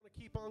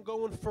on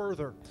going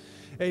further.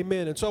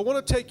 Amen. And so I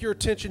want to take your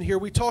attention here.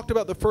 We talked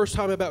about the first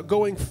time about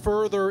going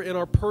further in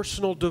our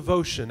personal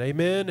devotion.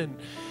 Amen.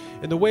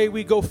 And the way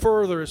we go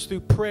further is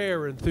through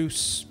prayer and through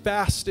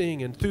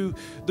fasting and through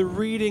the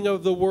reading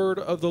of the Word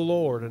of the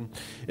Lord.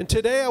 And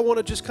today I want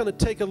to just kind of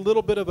take a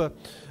little bit of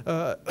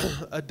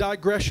a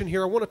digression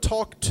here. I want to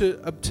talk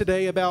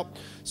today about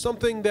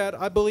something that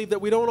I believe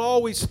that we don't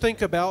always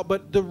think about,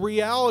 but the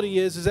reality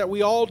is that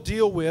we all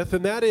deal with,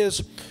 and that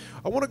is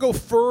I want to go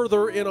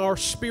further in our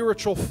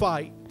spiritual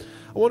fight.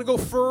 I want to go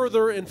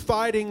further in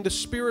fighting the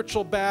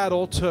spiritual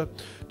battle to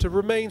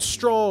remain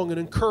strong and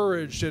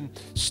encouraged and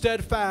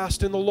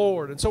steadfast in the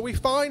Lord. And so we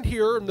find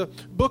here in the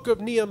book of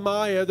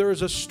Nehemiah, there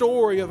is a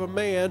story of a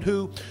man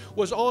who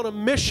was on a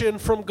mission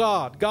from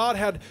God. God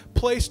had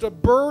placed a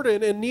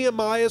burden in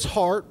Nehemiah's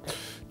heart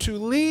to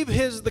leave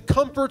the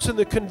comforts and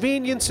the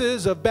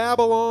conveniences of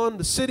Babylon,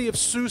 the city of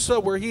Susa,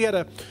 where he had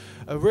a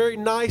very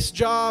nice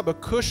job, a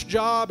cush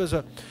job as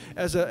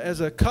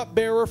a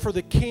cupbearer for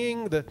the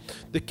king,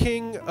 the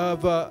king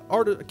of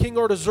King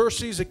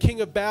Artaxerxes, the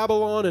king of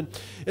Babylon,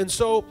 and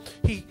so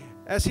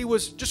as he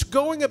was just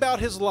going about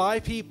his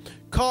life, he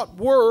caught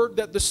word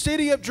that the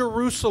city of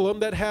Jerusalem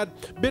that had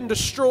been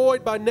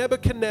destroyed by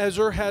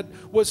Nebuchadnezzar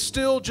was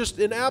still just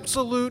in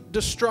absolute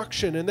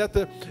destruction, and that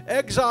the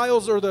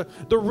exiles or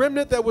the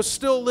remnant that was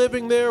still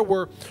living there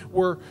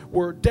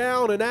were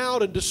down and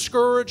out and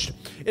discouraged.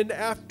 And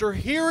after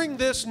hearing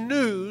this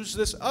news,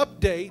 this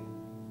update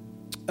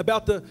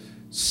about the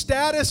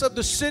status of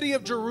the city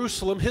of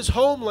Jerusalem, his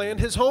homeland,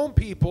 his home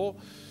people,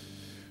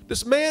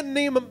 this man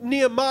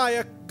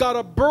Nehemiah got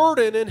a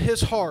burden in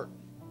his heart.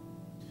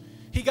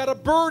 He got a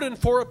burden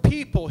for a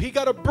people. He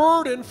got a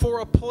burden for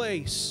a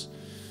place.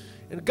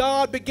 And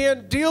God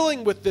began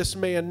dealing with this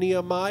man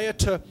Nehemiah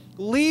to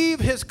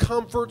leave his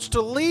comforts,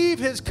 to leave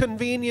his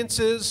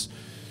conveniences,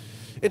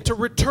 and to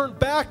return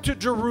back to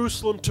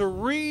Jerusalem to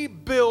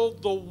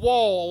rebuild the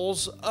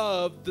walls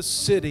of the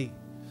city.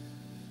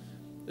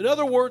 In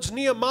other words,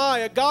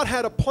 Nehemiah, God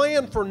had a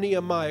plan for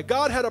Nehemiah.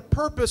 God had a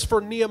purpose for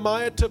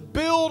Nehemiah to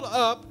build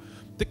up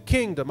the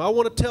kingdom. I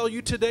want to tell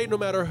you today, no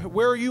matter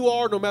where you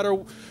are, no matter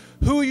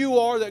who you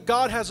are, that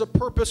God has a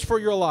purpose for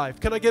your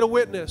life. Can I get a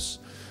witness?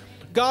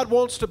 God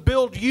wants to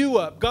build you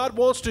up. God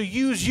wants to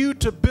use you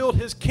to build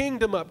His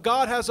kingdom up.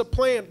 God has a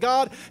plan.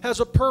 God has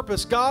a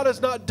purpose. God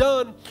is not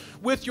done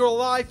with your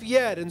life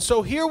yet. And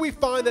so here we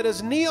find that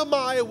as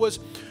Nehemiah was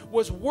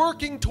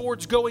working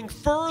towards going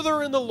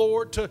further in the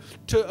Lord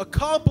to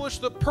accomplish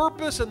the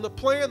purpose and the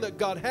plan that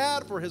God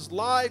had for his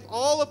life,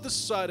 all of a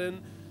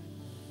sudden,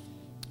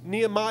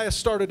 Nehemiah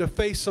started to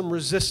face some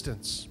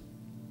resistance.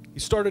 He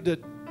started to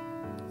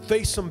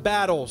face some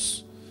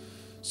battles,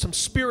 some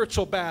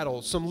spiritual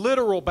battles, some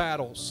literal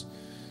battles.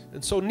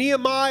 And so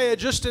Nehemiah,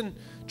 just in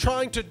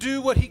trying to do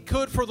what he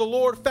could for the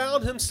Lord,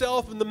 found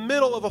himself in the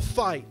middle of a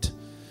fight.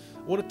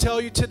 I want to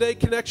tell you today,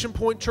 Connection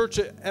Point Church,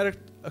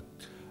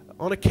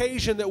 on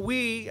occasion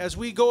that as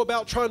we go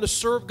about trying to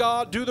serve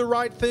God, do the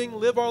right thing,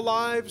 live our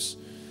lives,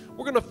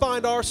 we're going to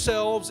find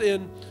ourselves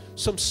in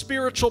some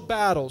spiritual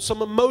battles,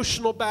 some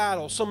emotional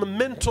battles, some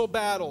mental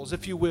battles,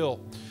 if you will,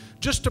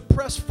 just to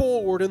press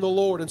forward in the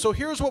Lord. And so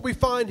here's what we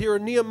find here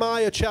in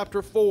Nehemiah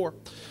chapter 4.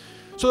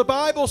 So the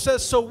Bible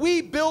says, so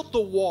we built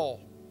the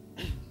wall,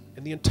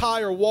 and the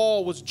entire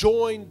wall was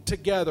joined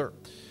together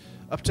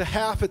up to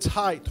half its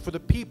height, for the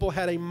people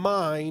had a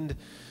mind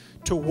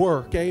to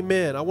work.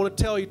 Amen. I want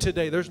to tell you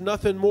today, there's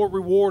nothing more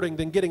rewarding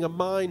than getting a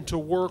mind to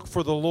work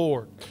for the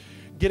Lord.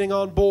 Getting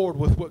on board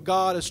with what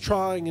God is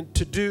trying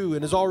to do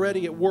and is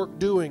already at work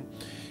doing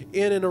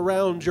in and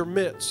around your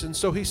midst. And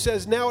so he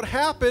says, now it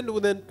happened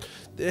when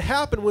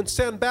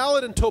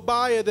Sanballat and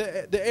Tobiah,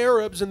 the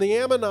Arabs and the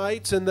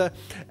Ammonites and the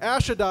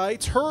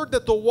Ashdodites, heard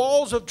that the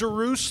walls of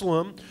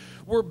Jerusalem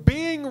were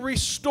being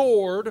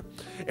restored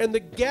and the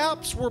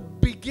gaps were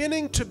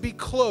beginning to be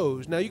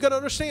closed. Now you got to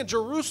understand,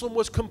 Jerusalem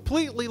was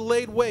completely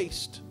laid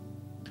waste.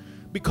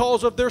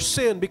 Because of their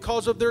sin,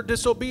 because of their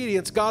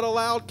disobedience, God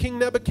allowed King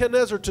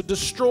Nebuchadnezzar to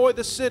destroy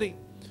the city.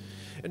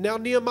 And now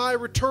Nehemiah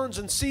returns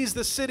and sees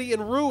the city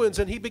in ruins,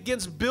 and he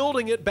begins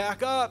building it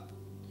back up.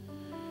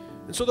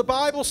 And so the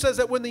Bible says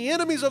that when the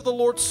enemies of the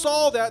Lord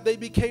saw that, they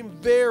became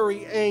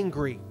very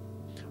angry.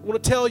 I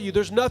want to tell you,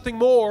 there's nothing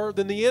more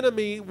than the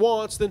enemy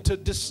wants than to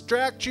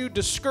distract you,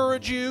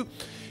 discourage you,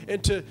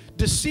 and to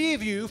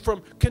deceive you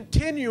from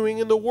continuing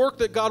in the work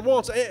that God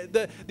wants.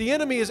 The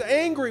enemy is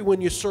angry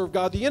when you serve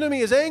God. The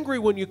enemy is angry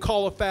when you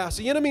call a fast.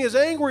 The enemy is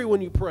angry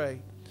when you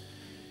pray.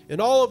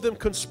 And all of them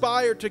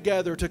conspire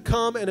together to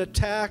come and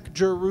attack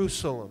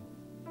Jerusalem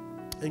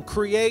and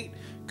create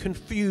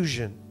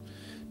confusion.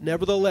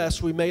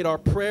 Nevertheless, we made our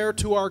prayer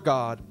to our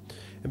God,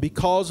 and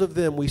because of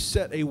them, we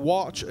set a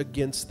watch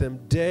against them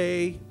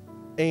day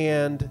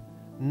and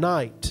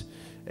night.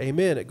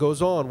 Amen. It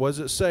goes on. What does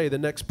it say? The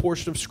next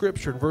portion of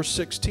Scripture in verse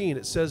 16,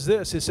 it says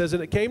this. It says,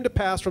 and it came to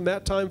pass from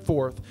that time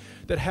forth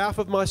that half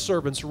of my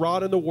servants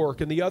wrought in the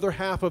work, and the other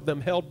half of them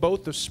held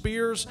both the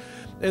spears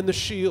and the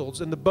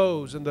shields and the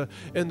bows and the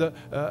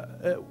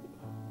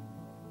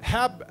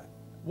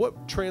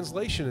What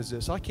translation is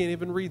this? I can't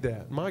even read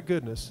that. My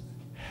goodness.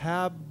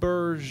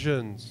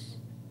 Habergeons.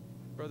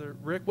 Brother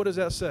Rick, what does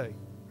that say?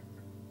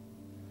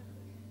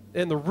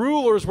 And the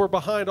rulers were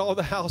behind all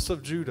the house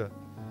of Judah.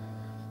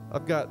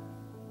 I've got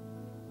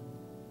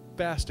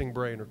fasting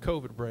brain or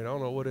COVID brain. I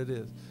don't know what it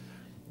is.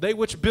 They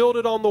which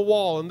builded on the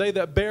wall, and they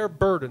that bear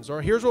burdens. All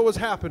right, here's what was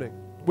happening.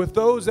 With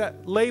those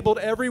that labeled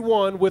every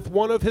one with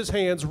one of his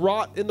hands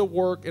wrought in the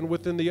work, and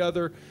within the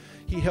other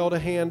he held a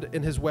hand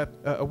in his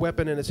a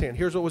weapon in his hand.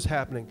 Here's what was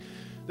happening.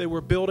 They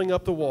were building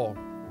up the wall.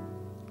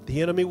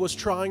 The enemy was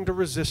trying to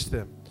resist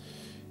them.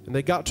 And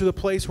they got to the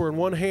place where in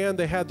one hand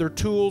they had their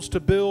tools to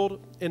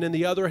build, and in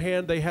the other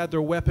hand they had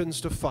their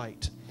weapons to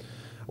fight.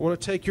 I want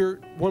to take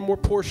one more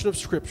portion of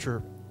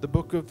Scripture, the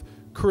book of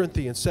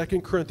Corinthians,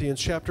 2 Corinthians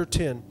chapter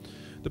 10.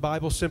 The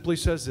Bible simply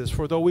says this,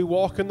 for though we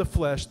walk in the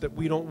flesh, that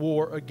we don't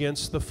war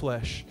against the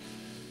flesh.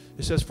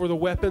 It says, for the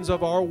weapons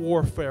of our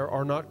warfare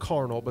are not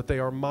carnal, but they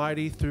are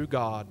mighty through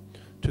God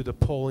to the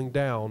pulling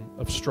down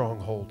of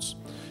strongholds,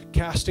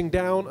 casting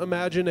down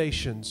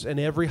imaginations and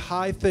every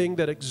high thing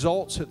that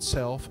exalts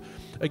itself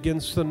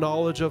against the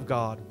knowledge of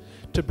God,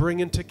 to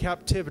bring into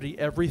captivity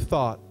every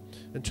thought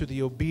into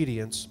the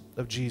obedience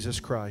of Jesus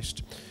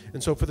Christ.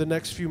 And so for the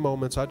next few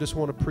moments, I just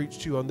want to preach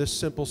to you on this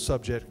simple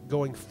subject,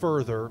 going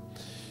further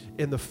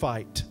in the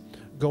fight.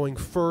 Going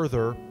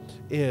further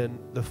in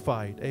the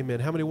fight. Amen.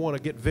 How many want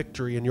to get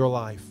victory in your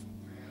life?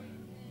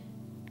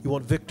 You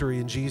want victory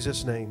in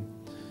Jesus' name.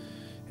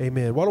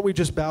 Amen. Why don't we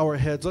just bow our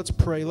heads? Let's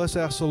pray. Let's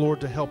ask the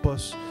Lord to help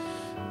us.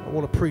 I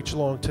want to preach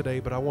long today,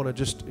 but I want to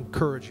just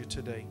encourage you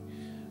today.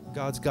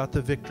 God's got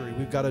the victory.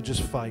 We've got to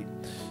just fight.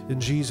 In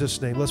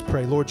Jesus' name, let's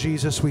pray. Lord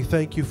Jesus, we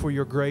thank you for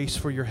your grace,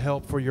 for your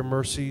help, for your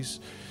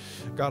mercies.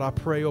 God, I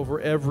pray over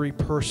every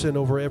person,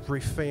 over every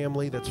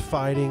family that's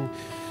fighting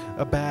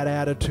a bad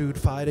attitude,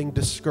 fighting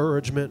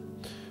discouragement,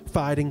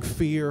 fighting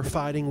fear,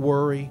 fighting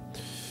worry.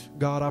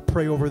 God, I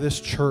pray over this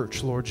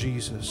church, Lord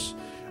Jesus.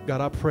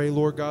 God, I pray,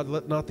 Lord God,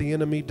 let not the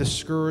enemy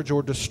discourage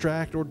or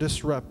distract or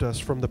disrupt us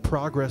from the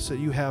progress that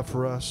you have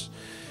for us.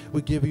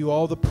 We give you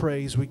all the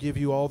praise. We give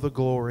you all the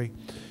glory.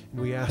 And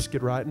we ask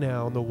it right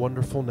now in the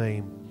wonderful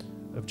name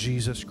of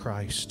Jesus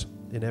Christ.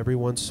 And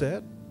everyone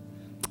said,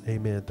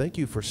 amen. Thank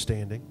you for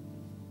standing.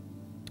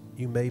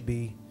 You may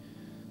be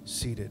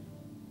seated.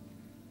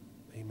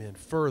 Amen.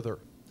 Further.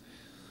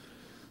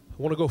 I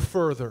want to go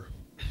further.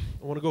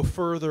 I want to go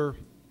further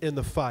in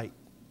the fight.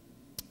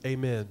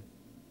 Amen.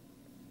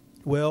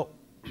 Well,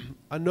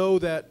 I know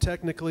that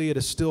technically it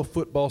is still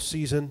football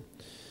season,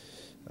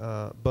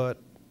 but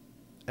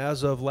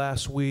as of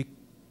last week,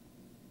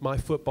 my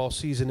football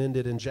season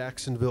ended in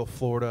Jacksonville,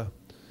 Florida,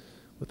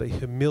 with a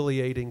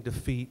humiliating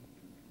defeat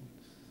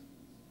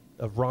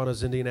of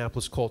Rana's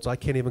Indianapolis Colts. I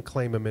can't even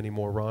claim them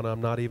anymore, Rana.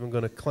 I'm not even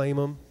going to claim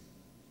them.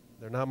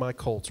 They're not my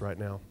Colts right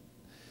now.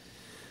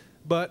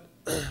 But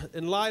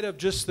in light of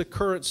just the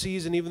current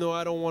season, even though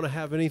I don't want to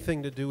have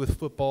anything to do with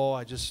football,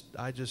 I just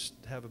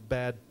have a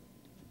bad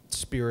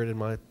spirit in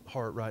my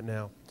heart right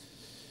now.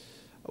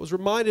 I was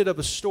reminded of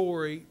a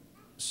story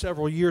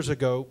several years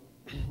ago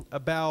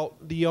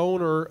about the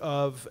owner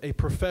of a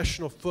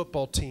professional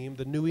football team,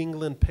 the New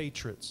England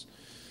Patriots.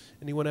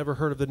 Anyone ever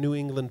heard of the New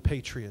England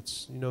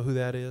Patriots? You know who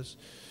that is?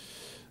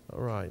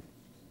 All right.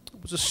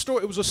 It was a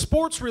story. It was a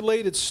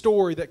sports-related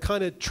story that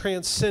kind of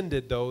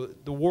transcended, though,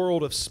 the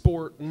world of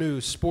sporting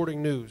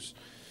news.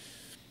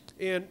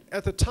 And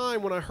at the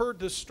time when I heard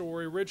this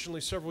story originally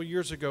several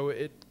years ago,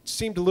 it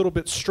seemed a little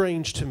bit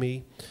strange to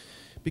me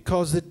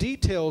because the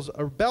details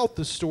about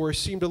the story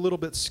seemed a little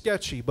bit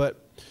sketchy. But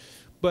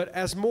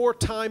as more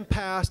time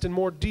passed and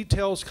more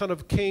details kind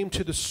of came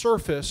to the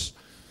surface,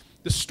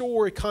 the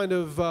story kind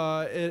of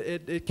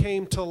it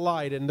came to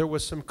light, and there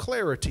was some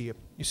clarity.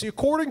 You see,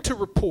 according to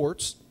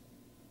reports,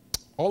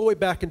 all the way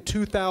back in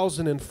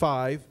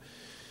 2005,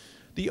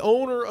 the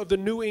owner of the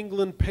New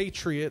England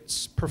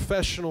Patriots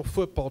professional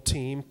football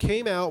team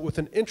came out with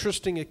an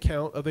interesting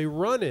account of a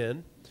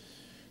run-in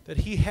that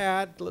he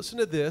had, listen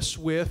to this,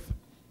 with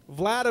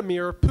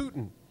Vladimir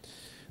Putin,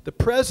 the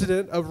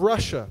president of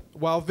Russia,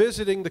 while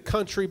visiting the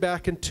country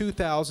back in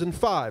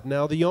 2005.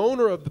 Now, the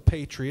owner of the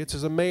Patriots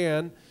is a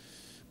man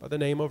by the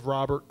name of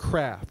Robert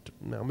Kraft.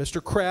 Now,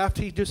 Mr. Kraft,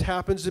 he just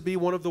happens to be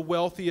one of the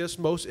wealthiest,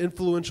 most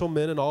influential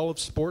men in all of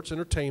sports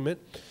entertainment.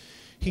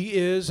 He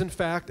is, in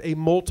fact, a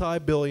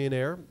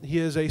multi-billionaire. He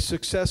is a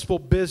successful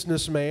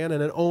businessman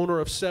and an owner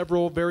of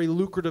several very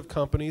lucrative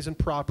companies and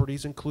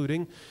properties,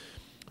 including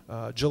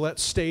Gillette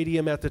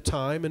Stadium at the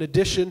time. In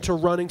addition to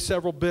running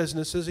several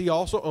businesses, he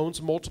also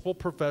owns multiple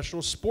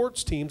professional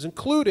sports teams,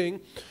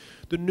 including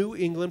the New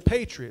England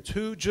Patriots,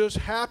 who just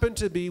happen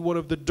to be one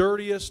of the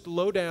dirtiest,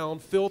 low-down,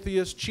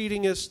 filthiest,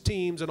 cheatingest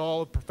teams in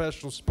all of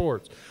professional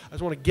sports. I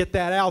just want to get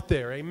that out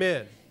there.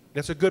 Amen.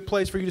 That's a good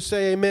place for you to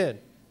say amen.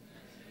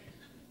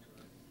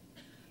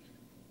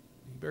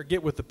 Better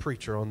get with the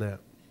preacher on that.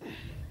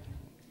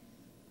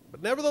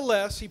 But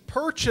nevertheless, he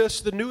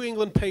purchased the New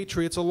England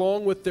Patriots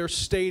along with their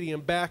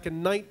stadium back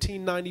in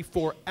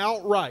 1994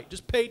 outright.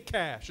 Just paid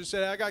cash. Just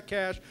said, I got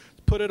cash,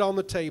 put it on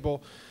the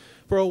table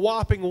for a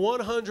whopping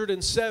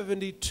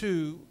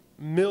 $172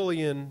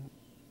 million.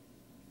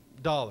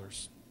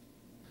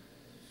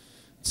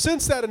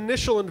 Since that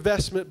initial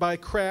investment by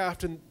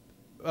Kraft and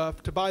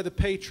to buy the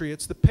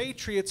Patriots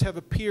have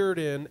appeared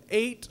in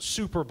 8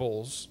 Super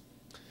Bowls,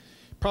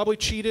 probably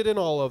cheated in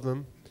all of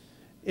them,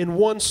 and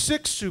won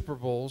 6 Super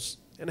Bowls,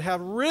 and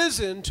have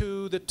risen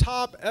to the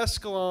top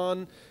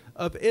echelon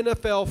of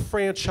NFL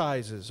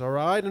franchises, all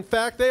right? In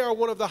fact, they are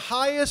one of the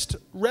highest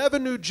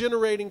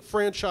revenue-generating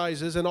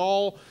franchises in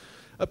all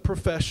of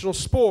professional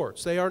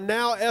sports. They are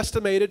now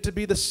estimated to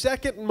be the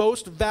second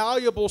most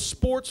valuable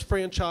sports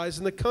franchise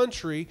in the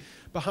country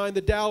behind the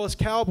Dallas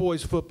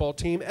Cowboys football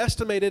team,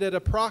 estimated at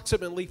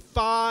approximately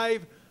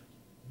 $5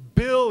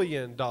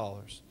 billion.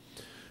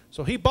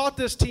 So he bought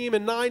this team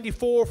in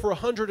 '94 for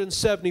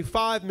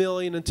 $175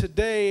 million, and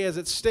today, as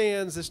it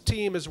stands, this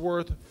team is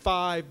worth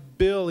 $5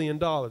 billion.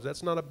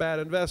 That's not a bad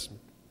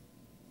investment.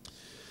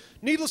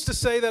 Needless to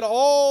say that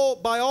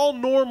by all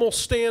normal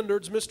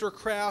standards, Mr.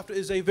 Kraft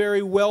is a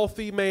very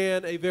wealthy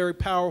man, a very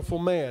powerful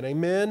man.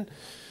 Amen?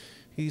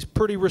 He's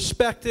pretty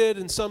respected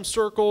in some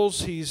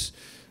circles. He's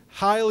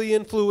highly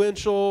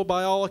influential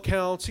by all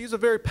accounts. He's a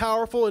very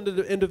powerful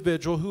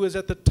individual who is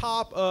at the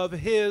top of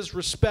his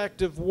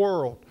respective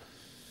world.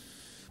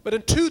 But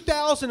in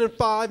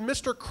 2005,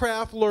 Mr.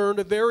 Kraft learned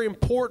a very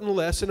important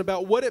lesson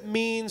about what it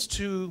means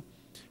to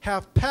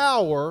have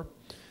power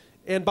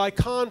and, by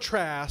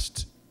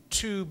contrast,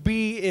 to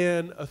be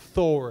in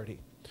authority.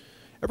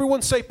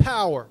 Everyone say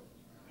power.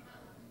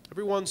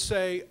 Everyone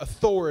say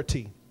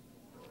authority.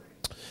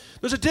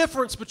 There's a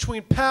difference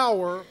between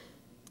power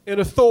and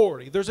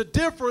authority. There's a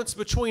difference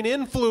between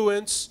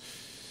influence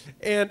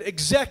and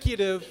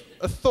executive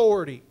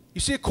authority. You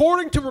see,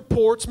 according to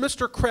reports,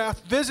 Mr.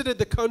 Kraft visited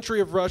the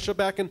country of Russia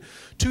back in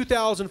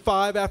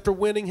 2005 after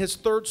winning his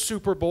 3rd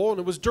Super Bowl, and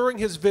it was during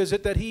his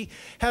visit that he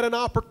had an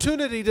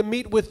opportunity to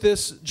meet with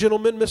this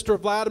gentleman, Mr.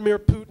 Vladimir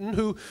Putin,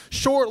 who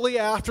shortly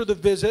after the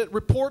visit,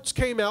 reports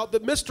came out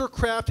that Mr.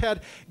 Kraft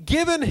had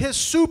given his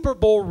Super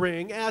Bowl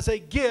ring as a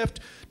gift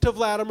to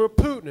Vladimir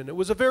Putin. And it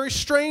was a very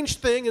strange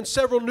thing, and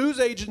several news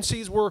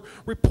agencies were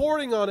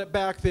reporting on it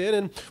back then.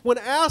 And when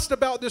asked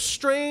about this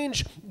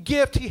strange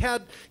gift, he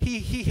had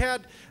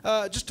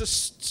just a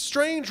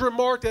strange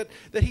remark that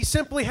he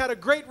simply had a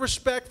great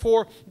respect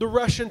for the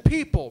Russian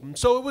people. And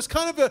so it was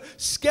kind of a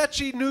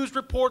sketchy news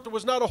report. There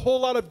was not a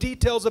whole lot of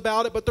details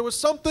about it, but there was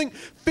something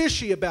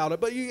fishy about it.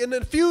 But in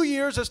a few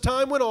years, as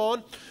time went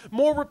on,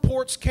 more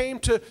reports came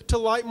to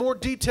light, more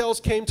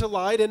details came to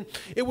light, and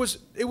it was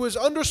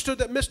understood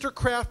that Mr.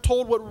 Kraft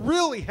told what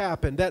really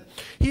happened, that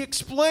he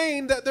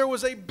explained that there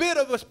was a bit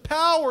of a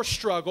power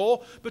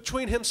struggle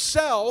between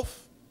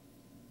himself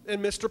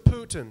and Mr.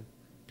 Putin.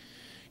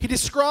 He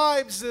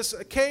describes this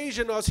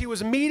occasion as he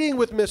was meeting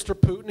with Mr.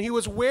 Putin. He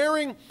was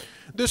wearing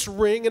this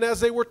ring, and as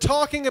they were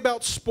talking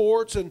about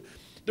sports and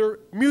their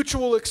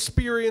mutual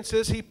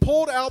experiences, he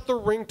pulled out the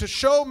ring to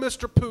show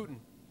Mr. Putin.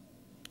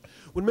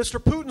 When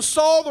Mr. Putin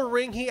saw the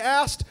ring, he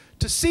asked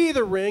to see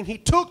the ring. He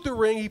took the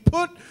ring, he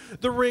put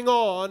the ring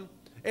on,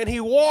 and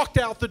he walked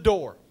out the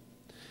door.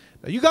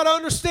 Now, you got to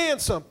understand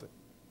something.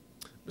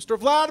 Mr.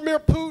 Vladimir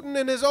Putin,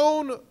 in his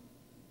own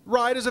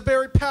right, is a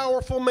very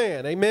powerful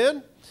man.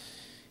 Amen?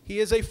 He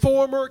is a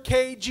former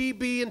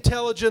KGB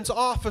intelligence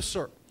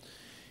officer.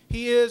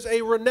 He is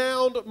a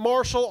renowned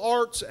martial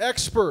arts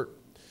expert.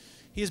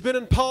 He's been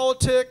in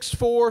politics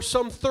for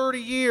some 30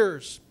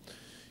 years.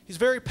 He's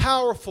very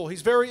powerful.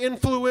 He's very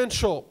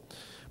influential.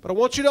 But I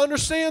want you to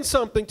understand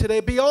something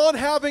today. Beyond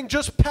having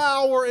just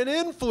power and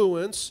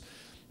influence,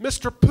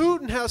 Mr.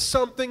 Putin has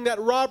something that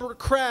Robert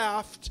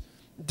Kraft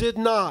did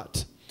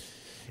not.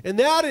 And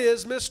that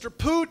is, Mr.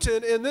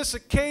 Putin, in this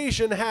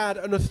occasion, had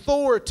an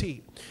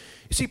authority.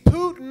 You see,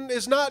 Putin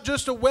is not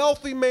just a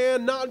wealthy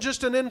man, not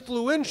just an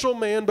influential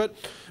man, but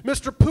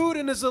Mr.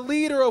 Putin is the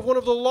leader of one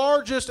of the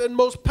largest and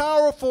most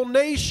powerful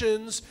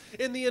nations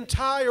in the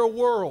entire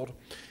world.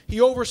 He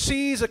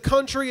oversees a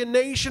country, a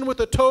nation with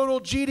a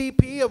total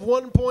GDP of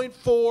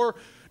 1.4,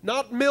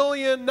 not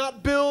million,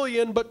 not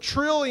billion, but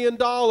trillion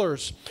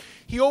dollars.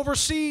 He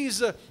oversees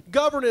the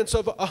governance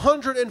of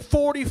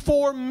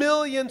 144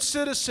 million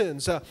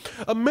citizens, a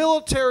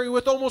military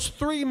with almost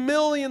 3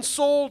 million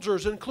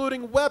soldiers,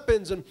 including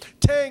weapons and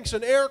tanks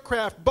and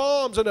aircraft,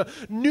 bombs, and a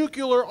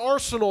nuclear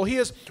arsenal. He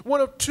is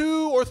one of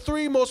 2 or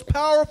 3 most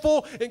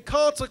powerful and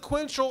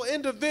consequential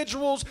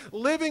individuals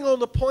living on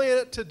the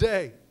planet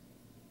today.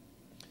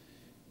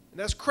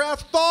 And as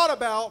Kraft thought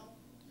about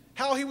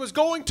how he was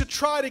going to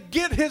try to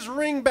get his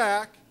ring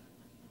back,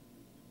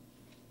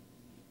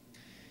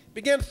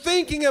 began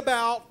thinking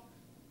about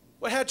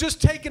what had just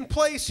taken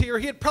place here.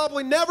 He had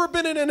probably never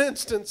been in an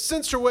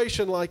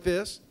situation like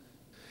this.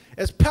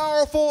 As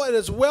powerful and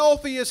as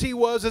wealthy as he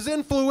was, as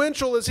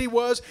influential as he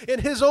was in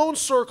his own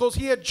circles,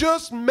 he had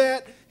just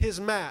met his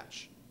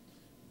match.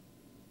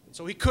 And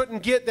so he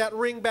couldn't get that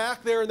ring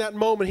back there in that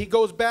moment. He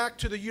goes back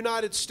to the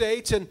United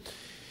States, and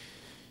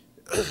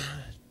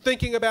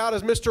thinking about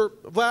is Mr.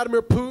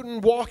 Vladimir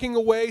Putin walking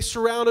away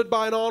surrounded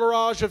by an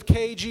entourage of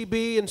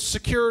KGB and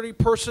security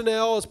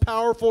personnel. As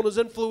powerful and as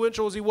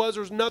influential as he was,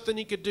 there was nothing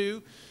he could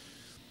do.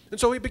 And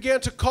so he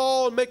began to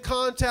call and make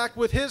contact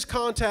with his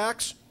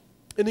contacts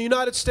in the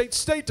United States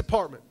State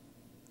Department.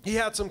 He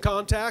had some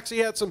contacts, he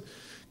had some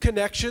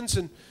connections,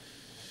 and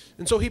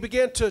so he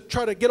began to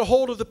try to get a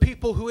hold of the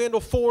people who handle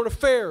foreign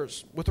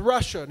affairs with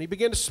Russia. And he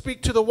began to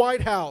speak to the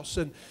White House.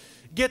 And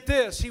get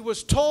this, he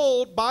was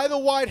told by the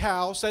White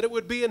House that it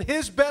would be in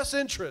his best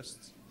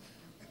interests,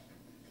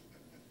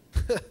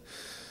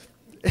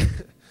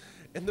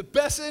 in the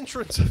best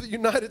interests of the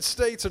United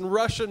States and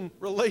Russian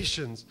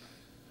relations,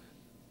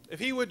 if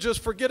he would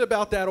just forget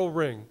about that old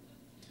ring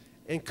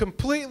and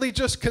completely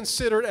just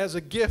consider it as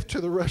a gift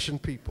to the Russian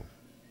people.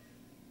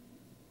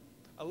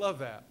 I love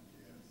that.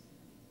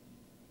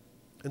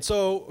 And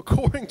so,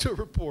 according to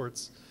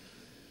reports,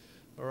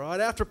 all right,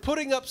 after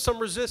putting up some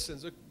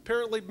resistance,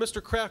 apparently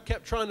Mr. Kraft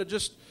kept trying to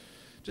just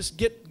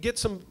get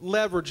some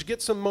leverage,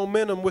 get some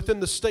momentum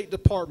within the State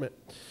Department.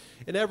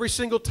 And every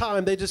single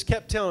time they just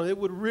kept telling him, it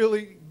would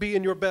really be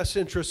in your best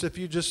interest if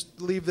you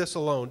just leave this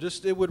alone.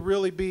 It would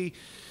really be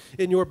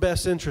in your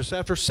best interest.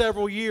 After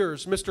several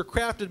years, Mr.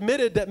 Kraft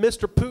admitted that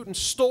Mr. Putin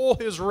stole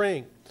his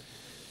ring.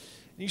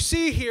 You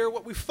see here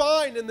what we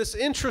find in this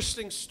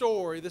interesting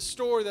story, this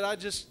story that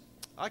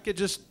I could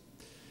just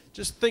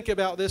think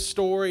about this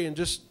story and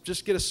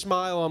just get a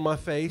smile on my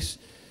face.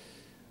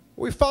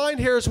 What we find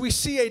here is we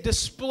see a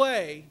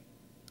display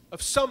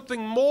of something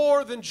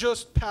more than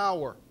just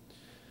power.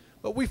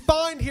 What we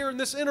find here in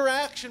this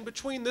interaction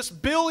between this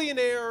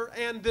billionaire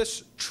and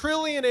this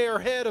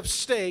trillionaire head of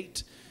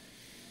state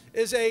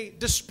is a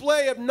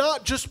display of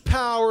not just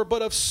power,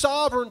 but of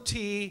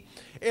sovereignty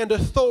and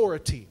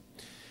authority.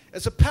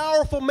 As a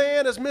powerful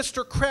man as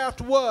Mr. Kraft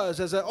was,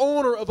 as an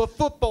owner of a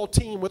football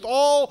team with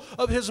all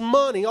of his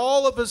money,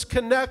 all of his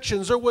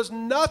connections, there was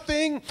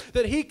nothing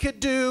that he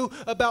could do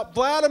about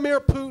Vladimir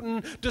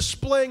Putin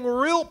displaying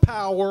real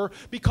power,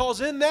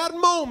 because in that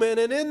moment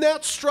and in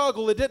that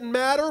struggle, it didn't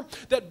matter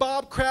that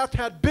Bob Kraft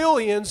had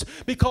billions,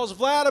 because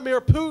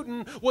Vladimir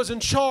Putin was in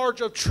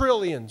charge of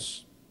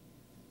trillions.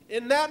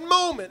 In that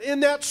moment,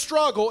 in that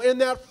struggle, in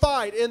that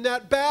fight, in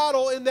that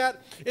battle, in that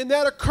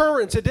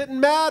occurrence, it didn't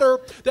matter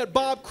that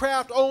Bob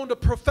Kraft owned a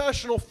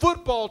professional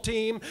football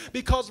team,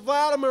 because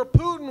Vladimir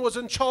Putin was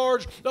in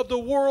charge of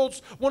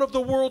one of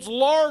the world's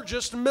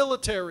largest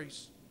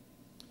militaries.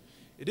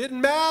 It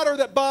didn't matter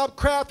that Bob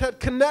Kraft had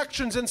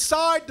connections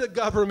inside the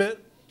government,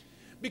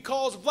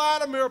 because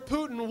Vladimir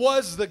Putin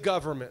was the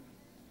government.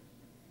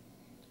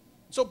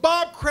 So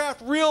Bob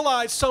Kraft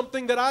realized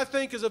something that I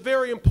think is a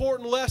very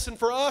important lesson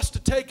for us to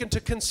take into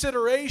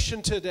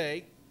consideration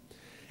today,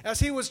 as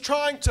he was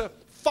trying to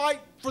fight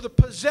for the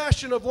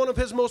possession of one of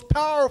his most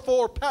powerful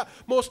or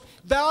most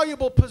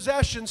valuable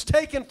possessions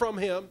taken from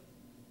him.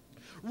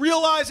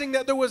 Realizing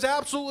that there was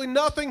absolutely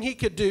nothing he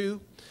could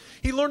do,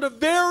 he learned a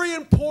very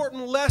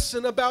important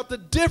lesson about the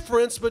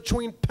difference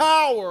between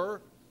power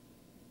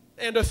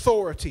and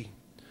authority.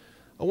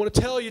 I want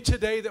to tell you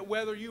today that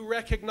whether you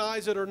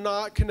recognize it or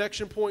not,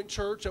 Connection Point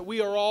Church, that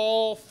we are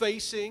all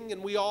facing,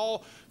 and we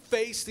all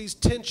face these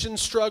tension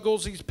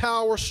struggles, these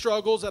power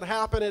struggles that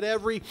happen at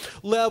every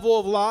level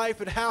of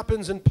life. It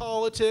happens in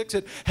politics,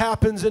 it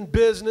happens in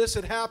business,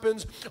 it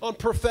happens on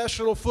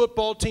professional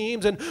football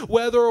teams, and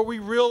whether we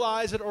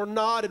realize it or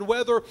not, and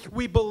whether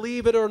we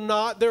believe it or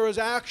not, there is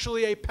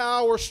actually a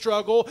power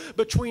struggle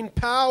between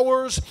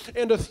powers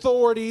and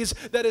authorities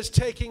that is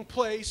taking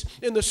place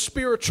in the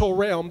spiritual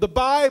realm. The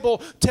Bible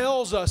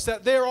tells us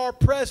that there are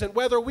present,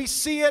 whether we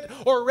see it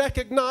or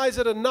recognize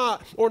it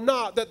or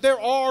not, that there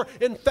are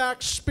in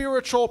fact spiritual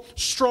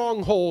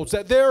strongholds,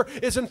 that there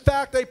is in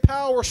fact a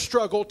power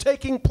struggle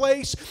taking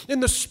place in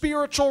the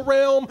spiritual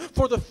realm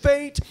for the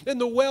fate and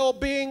the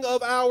well-being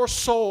of our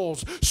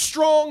souls.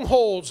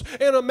 Strongholds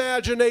and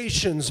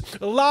imaginations,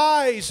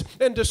 lies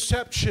and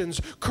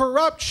deceptions,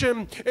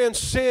 corruption and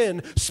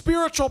sin,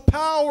 spiritual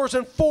powers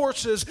and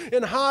forces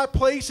in high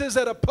places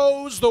that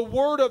oppose the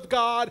Word of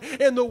God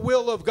and the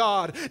will of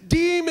God.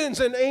 Demons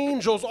and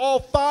angels all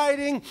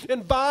fighting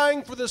and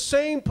vying for the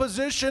same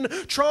position,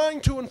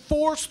 trying to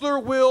enforce their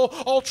will,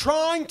 all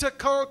trying to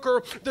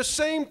conquer the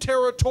same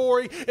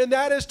territory, and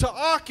that is to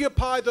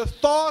occupy the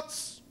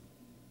thoughts,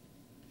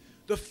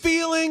 the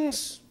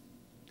feelings,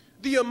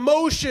 the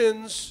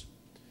emotions,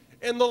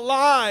 and the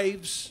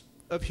lives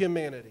of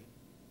humanity.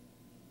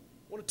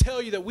 I want to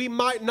tell you that we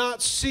might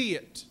not see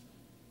it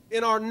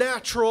in our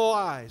natural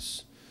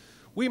eyes.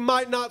 We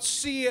might not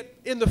see it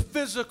in the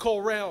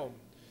physical realm.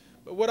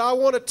 But what I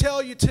want to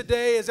tell you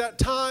today is at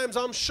times,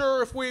 I'm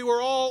sure if we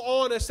were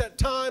all honest, at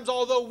times,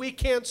 although we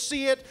can't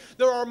see it,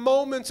 there are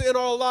moments in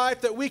our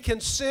life that we can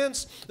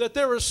sense that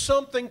there is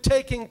something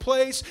taking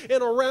place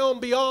in a realm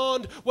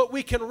beyond what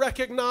we can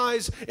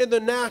recognize in the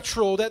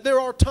natural. That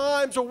there are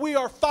times where we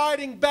are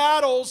fighting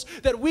battles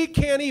that we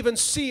can't even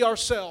see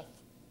ourselves.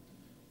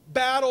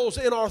 Battles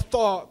in our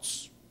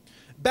thoughts,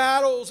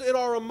 battles in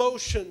our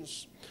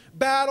emotions,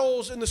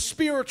 battles in the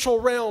spiritual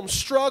realm,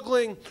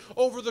 struggling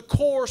over the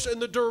course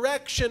and the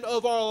direction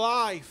of our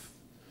life,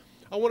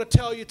 I want to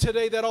tell you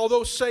today that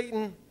although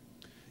Satan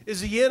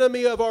is the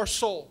enemy of our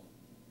soul,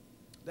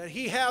 that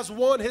he has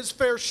won his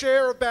fair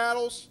share of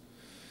battles,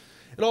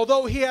 and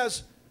although he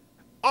has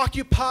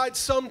occupied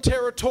some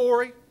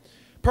territory,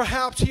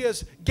 perhaps he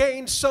has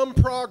gained some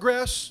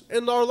progress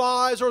in our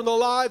lives or in the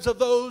lives of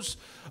those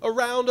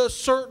around us,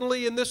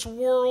 certainly in this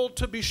world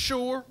to be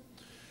sure.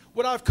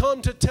 What I've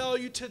come to tell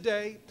you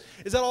today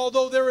is that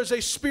although there is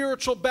a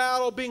spiritual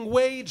battle being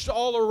waged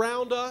all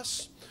around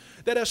us,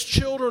 that as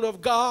children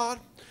of God,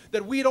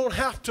 that we don't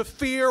have to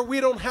fear, we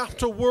don't have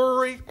to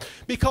worry,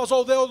 because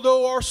although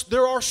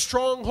there are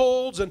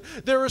strongholds and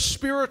there is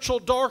spiritual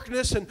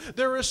darkness and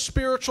there is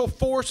spiritual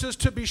forces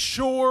to be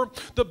sure,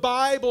 the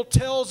Bible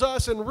tells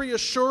us and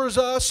reassures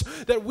us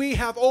that we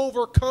have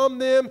overcome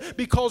them,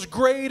 because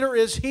greater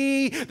is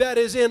He that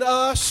is in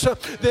us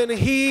than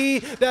he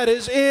that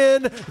is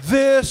in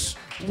this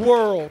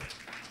world.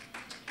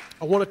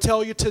 I want to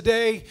tell you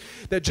today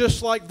that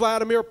just like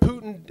Vladimir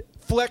Putin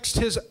flexed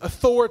his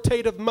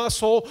authoritative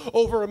muscle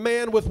over a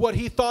man with what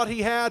he thought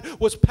he had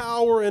was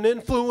power and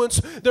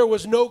influence, there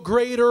was no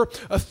greater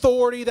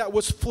authority that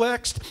was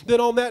flexed than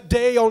on that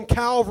day on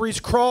Calvary's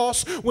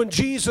cross when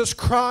Jesus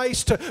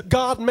Christ,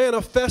 God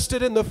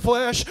manifested in the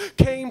flesh,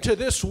 came to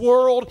this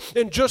world,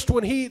 and just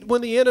when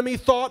the enemy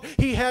thought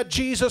he had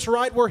Jesus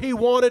right where he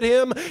wanted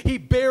him, he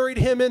buried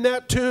him in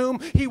that tomb.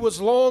 He was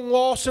long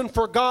lost and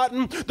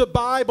forgotten. The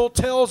Bible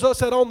tells us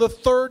that on the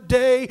third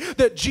day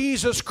that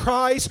Jesus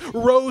Christ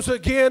rose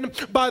again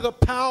by the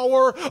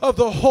power of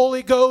the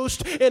Holy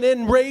Ghost, and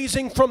in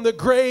raising from the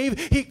grave,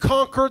 He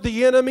conquered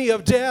the enemy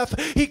of death.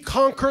 He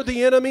conquered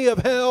the enemy of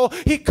hell.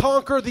 He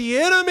conquered the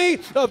enemy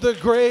of the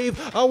grave.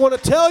 I want to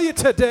tell you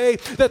today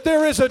that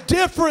there is a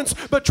difference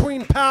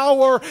between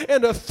power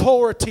and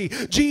authority.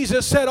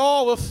 Jesus said,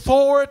 all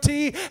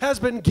authority has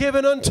been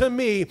given unto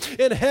me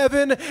in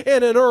heaven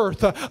and in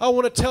earth. I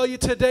want to tell you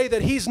today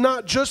that He's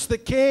not just the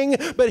King,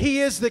 but He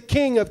is the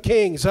King of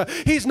kings.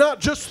 He's not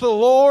just the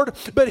Lord,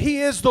 but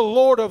He is the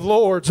Lord of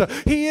lords.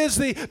 He is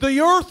the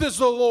earth is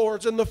the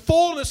Lord's and the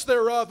fullness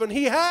thereof, and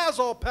He has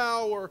all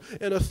power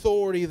and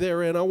authority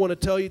therein. I want to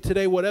tell you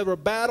today, whatever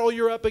battle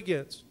you're up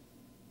against,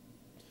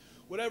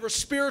 whatever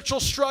spiritual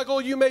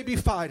struggle you may be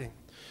fighting,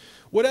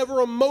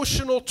 whatever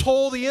emotional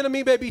toll the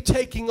enemy may be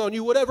taking on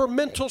you, whatever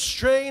mental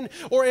strain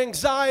or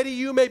anxiety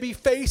you may be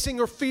facing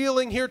or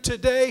feeling here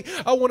today,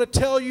 I want to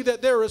tell you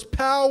that there is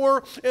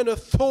power and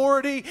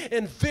authority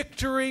and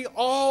victory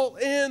all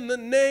in the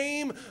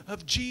name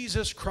of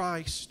Jesus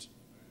Christ.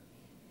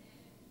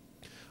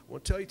 I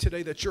want to tell you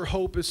today that your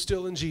hope is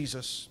still in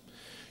Jesus.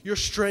 Your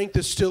strength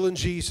is still in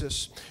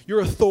Jesus.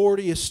 Your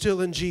authority is still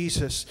in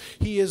Jesus.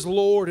 He is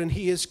Lord and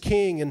He is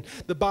King. And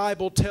the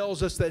Bible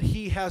tells us that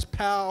He has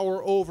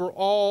power over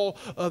all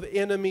of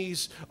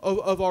enemies,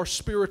 of our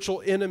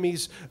spiritual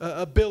enemies'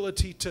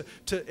 ability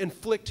to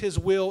inflict His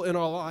will in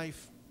our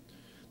life.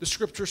 The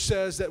Scripture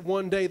says that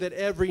one day that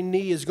every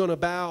knee is going to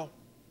bow,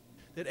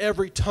 that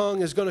every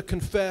tongue is going to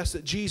confess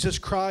that Jesus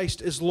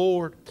Christ is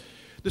Lord.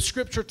 The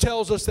Scripture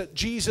tells us that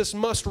Jesus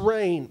must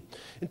reign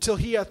until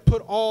He hath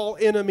put all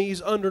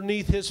enemies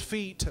underneath His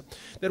feet.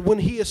 That when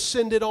He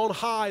ascended on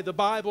high, the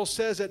Bible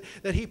says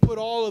that He put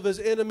all of His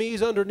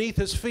enemies underneath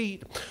His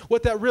feet.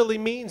 What that really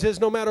means is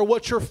no matter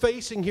what you're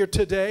facing here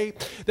today,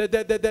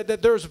 that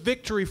there's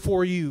victory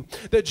for you.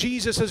 That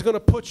Jesus is going to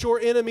put your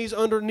enemies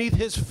underneath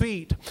His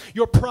feet.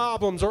 Your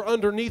problems are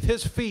underneath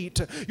His feet.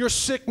 Your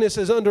sickness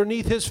is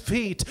underneath His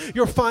feet.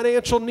 Your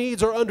financial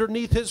needs are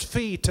underneath His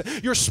feet.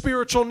 Your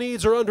spiritual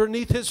needs are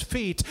underneath His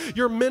feet.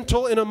 Your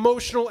mental and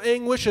emotional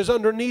anguish is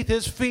underneath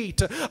His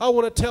feet. I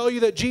want to tell you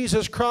that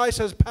Jesus Christ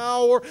has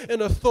power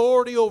and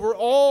authority over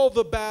all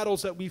the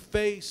battles that we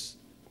face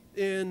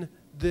in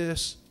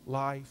this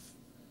life.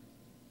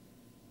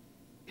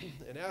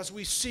 And as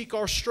we seek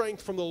our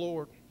strength from the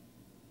Lord,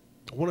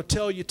 I want to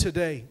tell you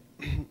today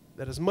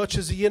that as much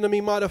as the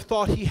enemy might have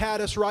thought he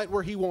had us right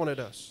where he wanted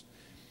us,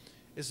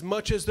 as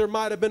much as there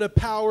might have been a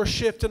power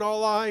shift in our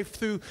life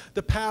through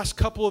the past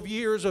couple of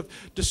years of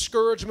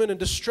discouragement and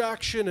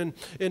distraction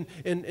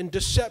and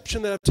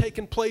deception that have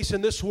taken place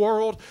in this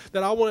world,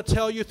 that I want to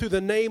tell you through the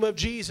name of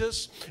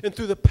Jesus and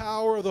through the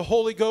power of the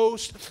Holy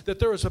Ghost that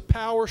there is a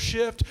power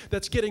shift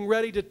that's getting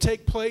ready to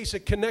take place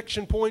at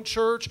Connection Point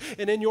Church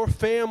and in your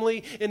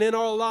family and in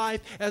our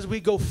life as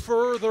we go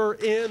further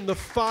in the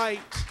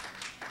fight.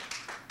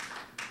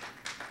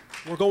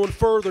 We're going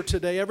further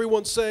today.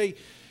 Everyone say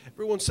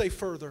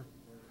further.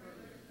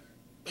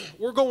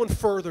 We're going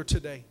further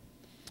today.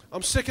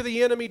 I'm sick of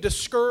the enemy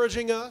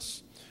discouraging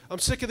us. I'm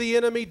sick of the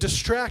enemy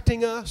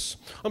distracting us.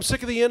 I'm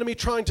sick of the enemy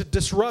trying to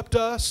disrupt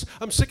us.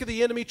 I'm sick of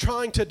the enemy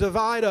trying to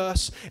divide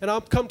us. And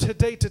I've come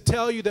today to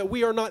tell you that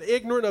we are not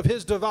ignorant of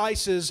his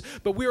devices,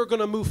 but we are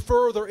going to move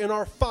further in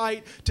our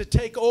fight to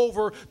take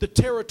over the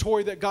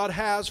territory that God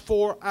has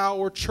for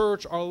our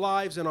church, our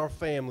lives, and our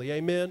family.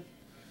 Amen?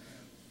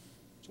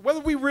 So whether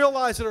we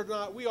realize it or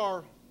not, we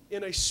are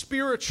in a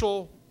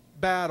spiritual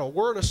battle.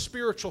 We're in a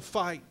spiritual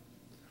fight.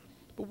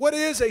 But what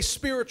is a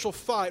spiritual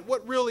fight?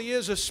 What really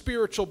is a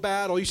spiritual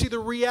battle? You see, the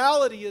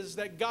reality is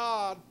that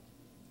God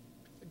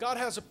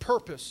has a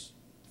purpose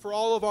for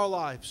all of our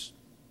lives.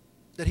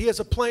 That He has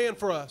a plan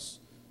for us,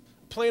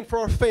 a plan for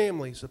our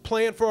families, a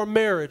plan for our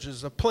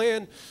marriages, a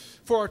plan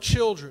for our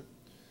children.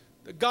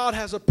 That God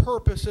has a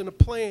purpose and a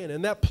plan,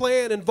 and that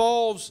plan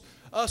involves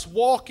us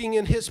walking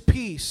in His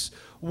peace,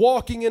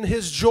 walking in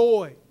His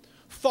joy,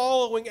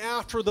 following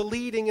after the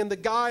leading and the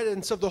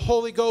guidance of the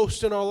Holy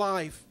Ghost in our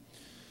life.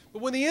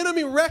 But when the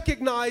enemy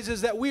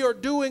recognizes that we are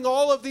doing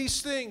all of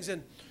these things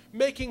and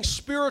making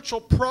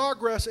spiritual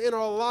progress in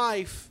our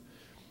life,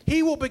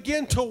 he will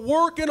begin to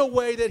work in a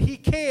way that he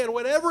can,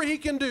 whatever he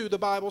can do, the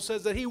Bible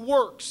says that he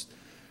works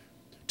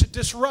to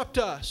disrupt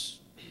us,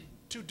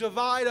 to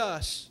divide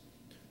us,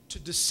 to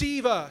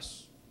deceive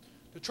us,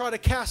 to try to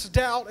cast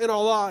doubt in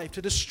our life,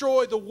 to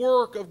destroy the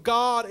work of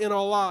God in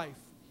our life.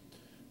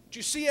 But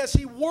you see, as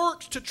he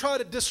works to try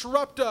to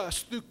disrupt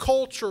us through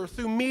culture,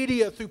 through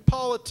media, through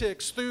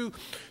politics, through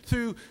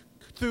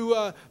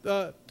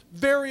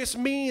various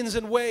means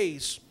and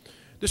ways,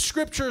 the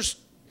Scriptures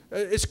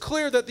it's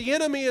clear that the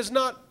enemy is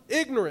not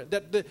ignorant,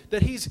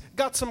 that he's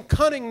got some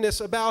cunningness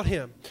about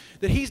him,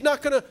 that he's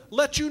not going to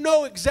let you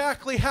know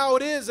exactly how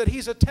it is that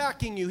he's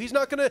attacking you. He's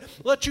not going to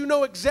let you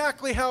know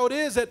exactly how it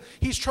is that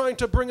he's trying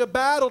to bring a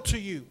battle to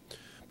you.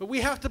 But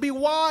we have to be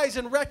wise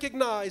and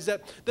recognize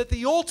that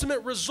the ultimate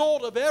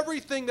result of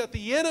everything that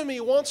the enemy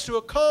wants to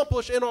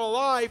accomplish in our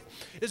life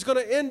is going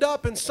to end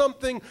up in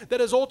something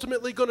that is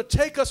ultimately going to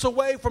take us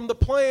away from the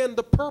plan,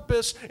 the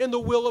purpose, and the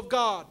will of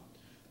God.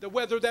 That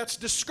whether that's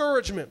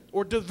discouragement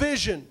or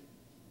division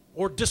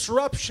or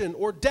disruption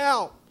or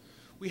doubt,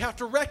 we have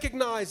to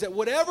recognize that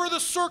whatever the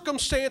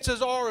circumstances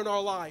are in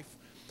our life,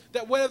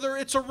 that whether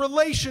it's a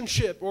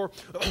relationship or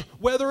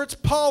whether it's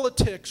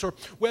politics or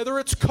whether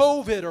it's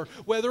COVID or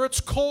whether it's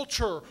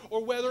culture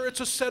or whether it's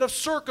a set of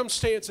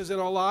circumstances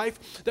in our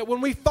life, that when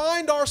we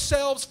find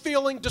ourselves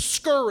feeling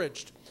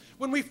discouraged,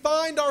 when we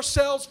find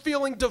ourselves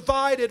feeling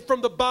divided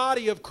from the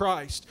body of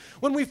Christ,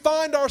 when we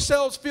find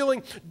ourselves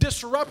feeling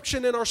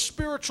disruption in our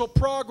spiritual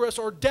progress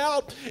or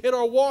doubt in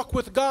our walk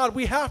with God,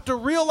 we have to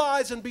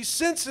realize and be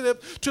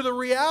sensitive to the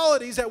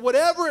realities that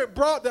whatever it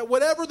brought, that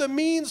whatever the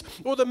means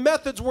or the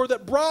methods were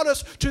that brought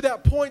us to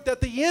that point,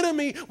 that the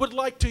enemy would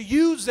like to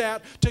use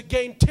that to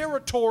gain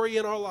territory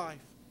in our life.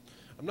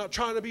 I'm not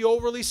trying to be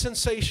overly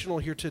sensational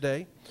here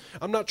today.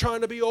 I'm not trying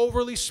to be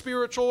overly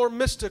spiritual or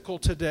mystical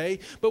today,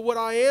 but what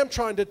I am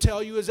trying to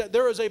tell you is that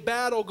there is a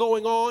battle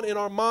going on in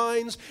our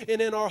minds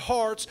and in our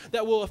hearts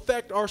that will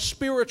affect our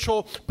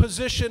spiritual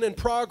position and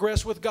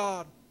progress with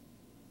God.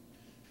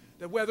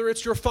 That whether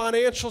it's your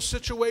financial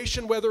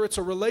situation, whether it's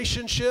a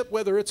relationship,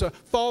 whether it's a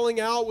falling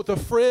out with a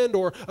friend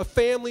or a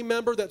family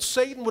member, that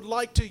Satan would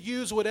like to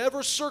use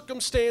whatever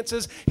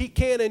circumstances he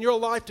can in your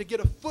life to get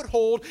a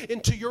foothold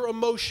into your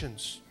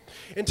emotions,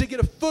 and to get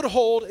a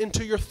foothold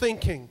into your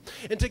thinking,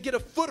 and to get a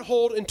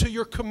foothold into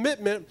your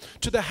commitment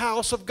to the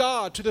house of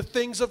God, to the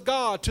things of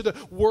God, to the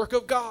work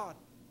of God.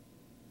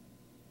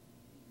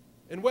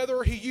 And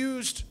whether he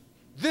used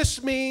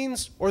this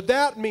means or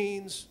that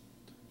means,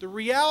 the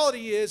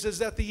reality is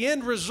that the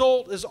end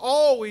result is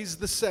always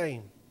the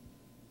same.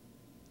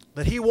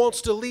 That he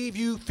wants to leave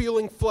you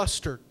feeling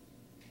flustered.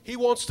 He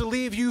wants to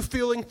leave you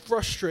feeling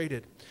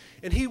frustrated.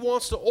 And he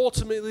wants to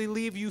ultimately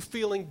leave you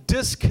feeling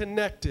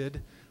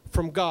disconnected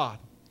from God.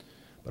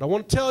 But I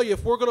want to tell you,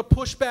 if we're going to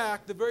push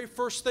back, the very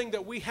first thing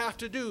that we have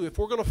to do, if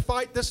we're going to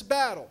fight this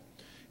battle,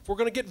 if we're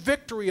going to get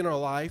victory in our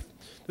life,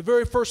 the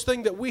very first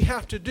thing that we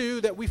have to do,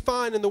 that we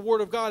find in the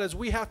Word of God, is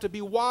we have to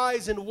be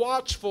wise and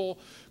watchful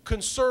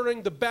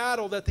concerning the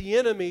battle that the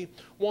enemy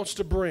wants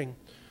to bring.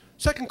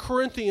 2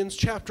 Corinthians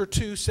chapter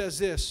 2 says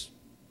this,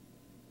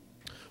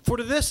 "For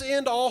to this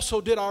end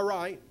also did I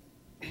write,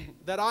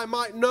 that I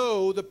might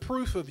know the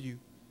proof of you,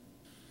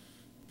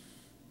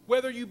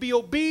 whether you be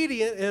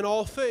obedient in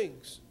all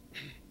things."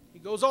 He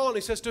goes on,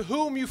 he says, "To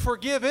whom you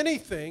forgive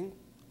anything,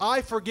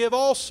 I forgive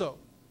also.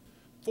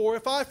 For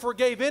if I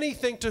forgave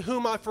anything to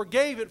whom I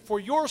forgave it, for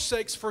your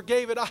sakes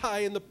forgave it I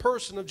in the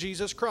person of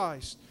Jesus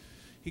Christ."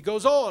 He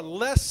goes on,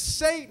 "Lest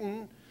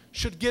Satan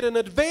should get an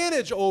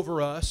advantage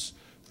over us,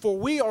 for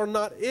we are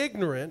not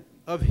ignorant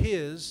of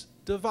his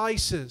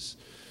devices."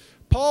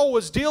 Paul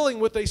was dealing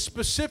with a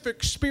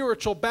specific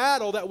spiritual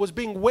battle that was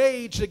being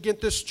waged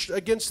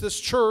against this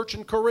church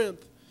in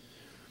Corinth.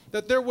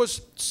 That there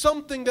was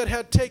something that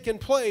had taken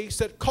place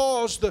that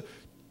caused the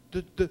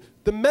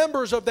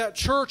members of that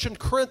church in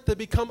Corinth to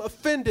become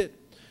offended.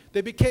 They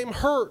became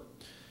hurt.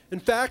 In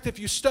fact, if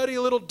you study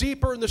a little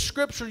deeper in the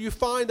Scripture, you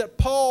find that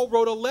Paul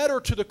wrote a letter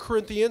to the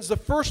Corinthians, the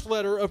first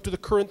letter to the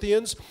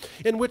Corinthians,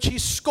 in which he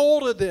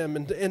scolded them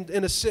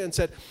in a sense,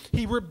 that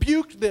he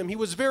rebuked them. He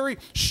was very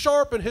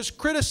sharp in his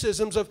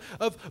criticisms of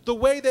the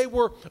way they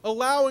were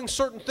allowing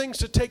certain things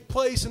to take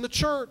place in the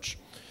church.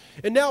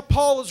 And now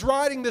Paul is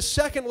writing this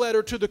second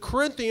letter to the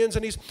Corinthians,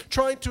 and he's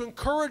trying to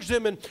encourage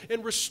them and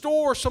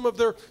restore some of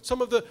the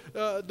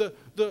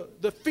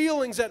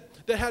feelings that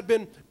had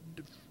been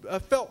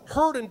felt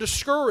hurt and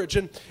discouraged.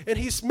 And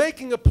he's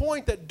making a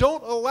point that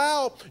don't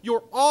allow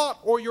your ought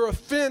or your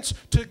offense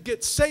to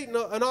get Satan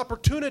an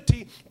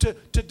opportunity to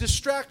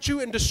distract you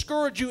and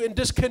discourage you and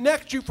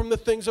disconnect you from the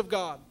things of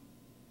God.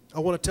 I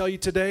want to tell you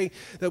today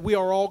that we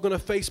are all going to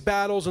face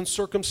battles and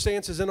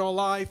circumstances in our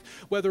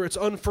life, whether it's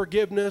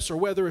unforgiveness or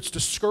whether it's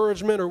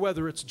discouragement or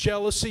whether it's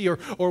jealousy or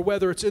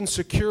whether it's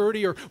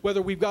insecurity or whether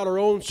we've got our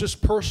own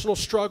just personal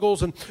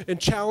struggles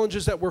and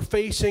challenges that we're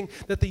facing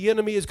that the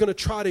enemy is going to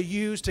try to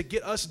use to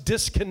get us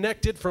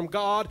disconnected from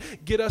God,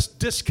 get us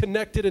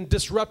disconnected and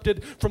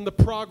disrupted from the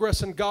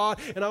progress in God.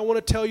 And I want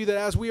to tell you that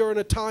as we are in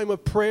a time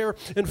of prayer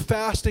and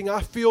fasting,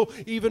 I feel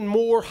even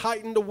more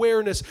heightened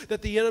awareness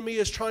that the enemy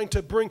is trying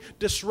to bring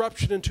disruption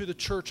into the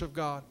church of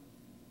God.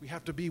 We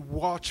have to be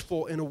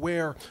watchful and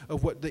aware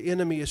of what the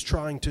enemy is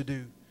trying to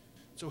do.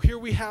 So here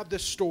we have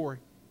this story.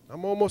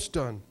 I'm almost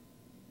done.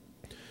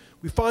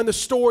 We find the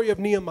story of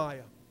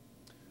Nehemiah.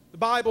 The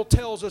Bible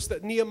tells us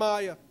that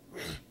Nehemiah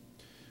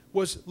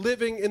was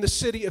living in the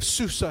city of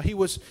Susa. He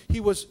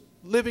was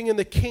living in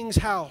the king's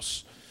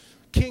house,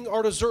 King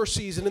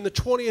Artaxerxes. And in the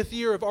 20th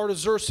year of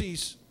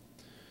Artaxerxes,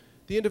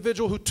 the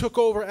individual who took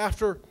over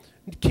after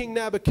King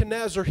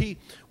Nebuchadnezzar, he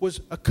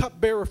was a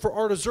cupbearer for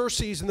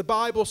Artaxerxes, and the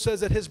Bible says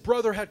that his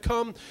brother had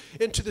come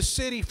into the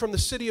city from the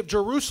city of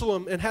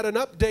Jerusalem and had an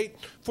update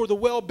for the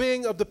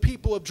well-being of the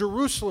people of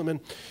Jerusalem.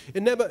 And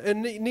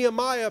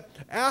Nehemiah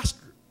asked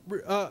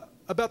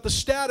about the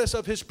status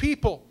of his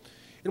people.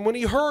 And when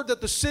he heard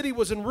that the city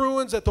was in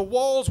ruins, that the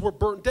walls were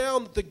burnt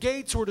down, that the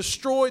gates were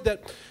destroyed,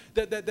 that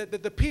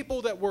the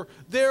people that were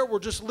there were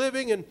just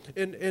living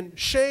in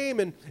shame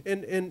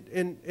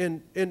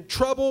and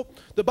trouble,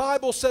 the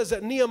Bible says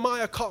that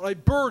Nehemiah caught a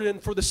burden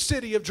for the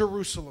city of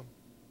Jerusalem.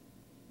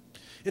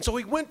 And so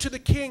he went to the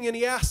king and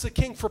he asked the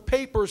king for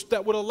papers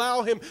that would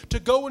allow him to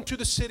go into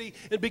the city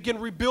and begin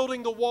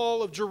rebuilding the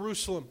wall of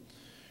Jerusalem.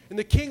 And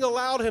the king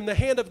allowed him. The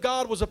hand of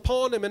God was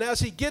upon him. And as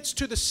he gets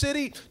to the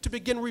city to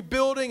begin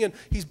rebuilding, and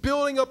he's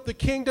building up the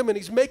kingdom, and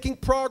he's making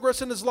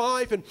progress in his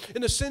life, and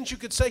in a sense you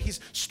could say he's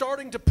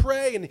starting to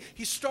pray, and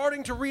he's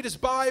starting to read his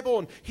Bible,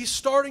 and he's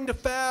starting to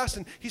fast,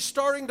 and he's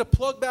starting to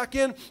plug back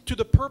in to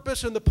the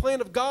purpose and the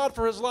plan of God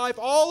for his life.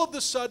 All of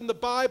a sudden, the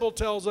Bible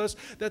tells us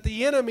that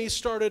the enemy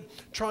started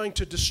trying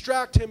to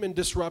distract him and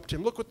disrupt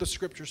him. Look what the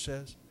scripture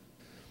says.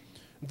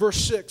 Verse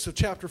 6 of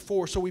chapter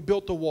 4, so we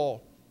built the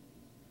wall.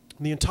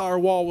 And the entire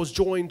wall was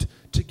joined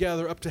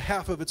together up to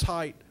half of its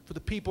height, for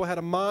the people had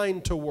a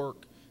mind to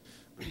work.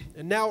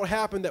 And now it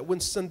happened that when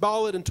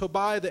Sanballat and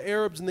Tobiah, the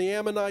Arabs and the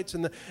Ammonites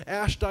and the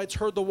Ashdodites,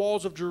 heard the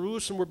walls of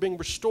Jerusalem were being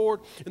restored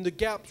and the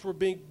gaps were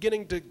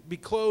beginning to be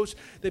closed,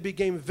 they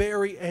became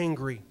very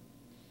angry.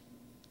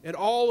 And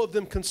all of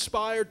them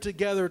conspired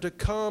together to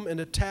come and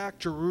attack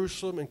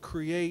Jerusalem and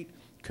create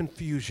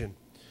confusion.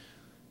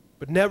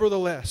 But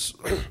nevertheless,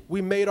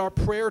 we made our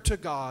prayer to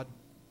God,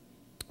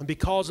 and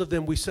because of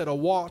them, we set a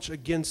watch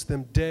against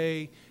them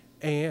day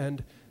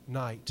and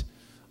night.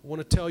 I want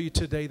to tell you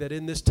today that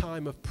in this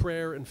time of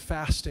prayer and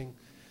fasting,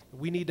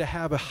 we need to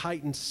have a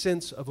heightened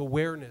sense of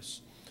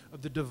awareness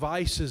of the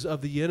devices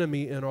of the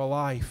enemy in our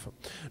life.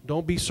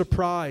 Don't be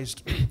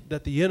surprised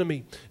that the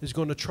enemy is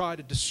going to try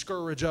to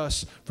discourage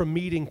us from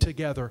meeting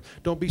together.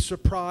 Don't be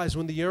surprised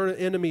when the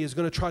enemy is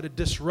going to try to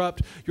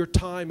disrupt your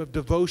time of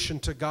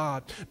devotion to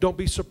God. Don't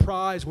be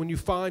surprised when you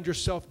find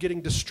yourself getting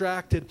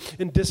distracted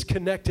and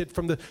disconnected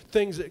from the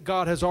things that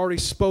God has already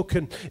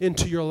spoken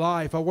into your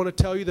life. I want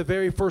to tell you the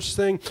very first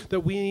thing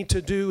that we need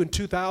to do in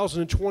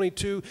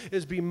 2022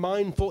 is be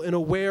mindful and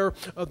aware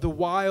of the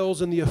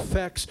wiles and the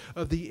effects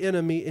of the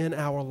enemy in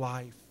our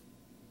life.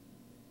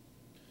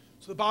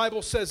 So the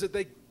Bible says that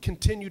they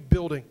continued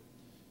building.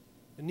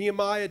 And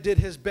Nehemiah did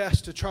his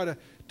best to try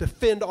to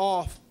fend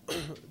off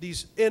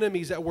these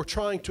enemies that were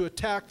trying to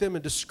attack them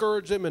and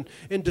discourage them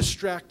and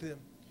distract them.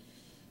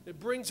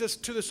 It brings us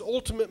to this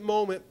ultimate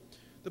moment.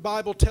 The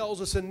Bible tells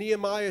us in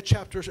Nehemiah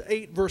chapter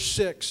 8, verse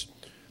 6.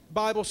 The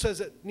Bible says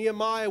that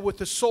Nehemiah with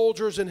the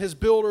soldiers and his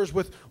builders,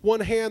 with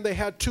one hand they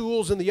had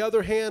tools and the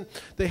other hand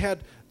they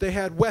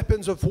had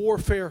weapons of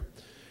warfare,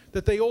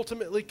 that they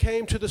ultimately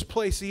came to this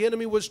place. The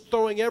enemy was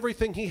throwing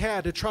everything he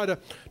had to try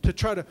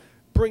to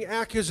bring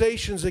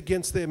accusations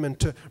against them and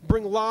to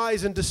bring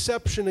lies and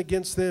deception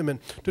against them and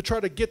to try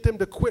to get them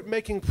to quit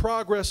making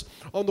progress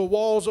on the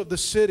walls of the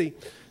city.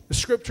 The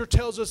scripture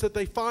tells us that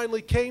they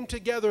finally came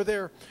together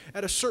there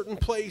at a certain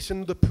place,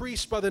 and the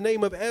priest by the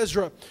name of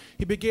Ezra,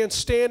 he began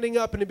standing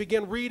up and he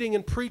began reading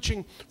and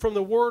preaching from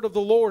the word of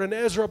the Lord. And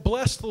Ezra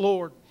blessed the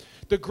Lord,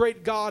 the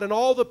great God, and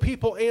all the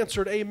people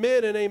answered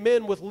amen and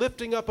amen with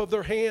lifting up of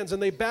their hands,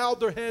 and they bowed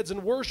their heads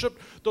and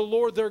worshiped the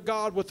Lord their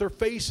God with their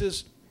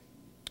faces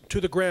to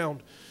the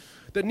ground.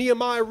 That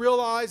Nehemiah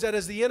realized that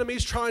as the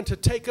enemy's trying to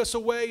take us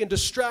away and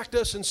distract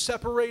us and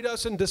separate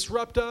us and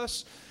disrupt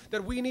us,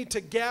 that we need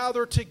to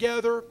gather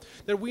together,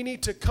 that we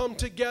need to come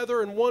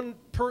together in one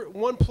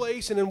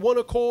place and in one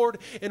accord,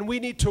 and we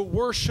need to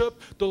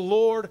worship the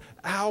Lord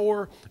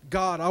our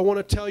God. I want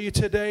to tell you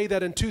today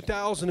that in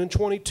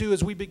 2022,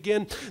 as we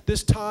begin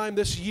this time,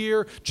 this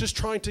year, just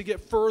trying to get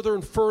further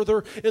and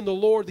further in the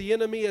Lord, the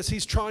enemy, as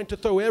he's trying to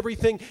throw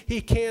everything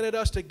he can at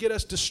us to get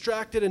us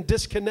distracted and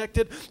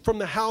disconnected from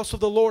the house of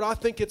the Lord, I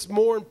think it's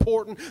more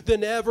important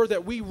than ever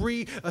that we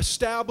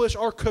reestablish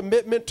our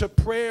commitment to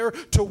prayer,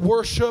 to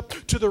worship,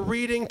 to the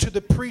reading, to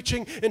the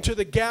preaching, and to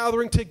the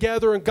gathering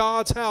together in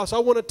God's house. I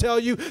want to tell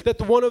you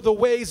that one of the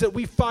ways that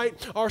we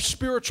fight our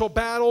spiritual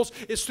battles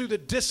is through the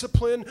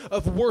discipline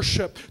of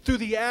worship, through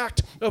the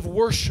act of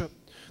worship.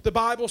 The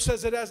Bible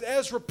says that as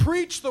Ezra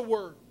preached the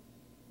word,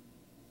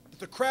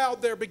 the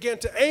crowd there began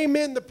to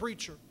amen the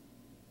preacher.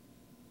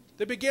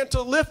 They began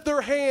to lift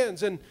their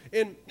hands in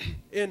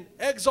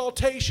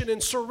exaltation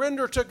and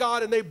surrender to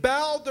God, and they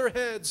bowed their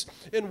heads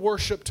in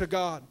worship to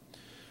God.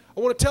 I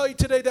want to tell you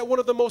today that one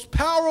of the most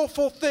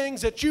powerful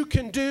things that you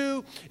can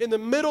do in the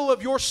middle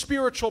of your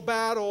spiritual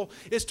battle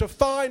is to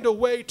find a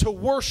way to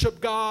worship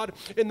God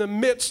in the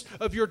midst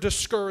of your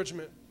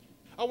discouragement.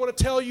 I want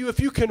to tell you, if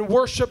you can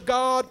worship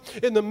God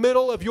in the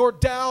middle of your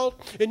doubt,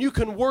 and you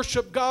can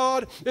worship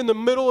God in the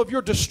middle of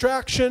your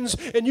distractions,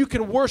 and you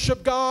can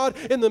worship God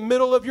in the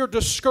middle of your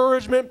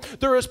discouragement,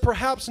 there is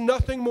perhaps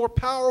nothing more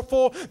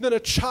powerful than a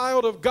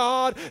child of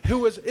God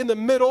who is in the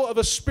middle of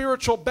a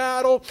spiritual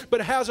battle but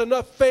has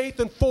enough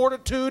faith and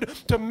fortitude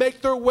to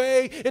make their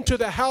way into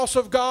the house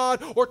of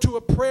God or to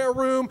a prayer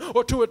room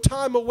or to a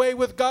time away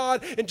with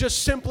God and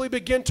just simply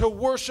begin to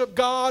worship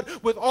God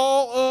with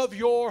all of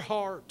your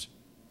heart.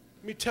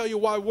 Let me tell you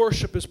why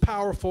worship is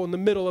powerful in the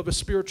middle of a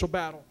spiritual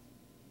battle.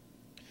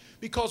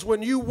 Because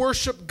when you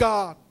worship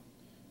God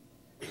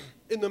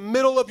in the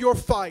middle of your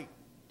fight,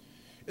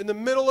 in the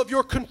middle of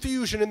your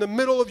confusion, in the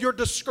middle of your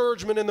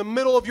discouragement, in the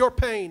middle of your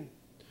pain,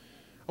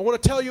 I want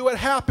to tell you what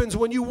happens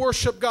when you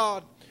worship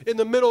God in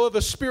the middle of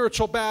a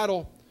spiritual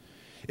battle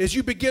is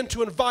you begin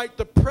to invite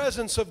the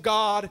presence of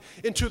God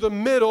into the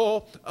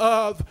middle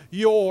of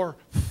your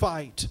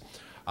fight.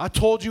 I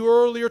told you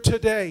earlier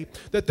today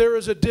that there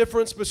is a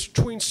difference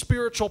between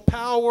spiritual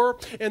power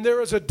and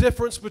there is a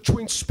difference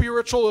between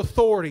spiritual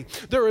authority.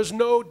 There is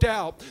no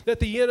doubt that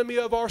the enemy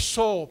of our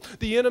soul,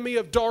 the enemy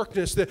of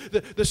darkness,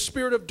 the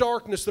spirit of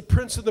darkness, the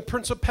prince and the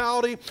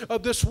principality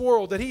of this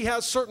world, that he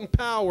has certain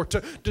power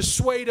to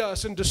dissuade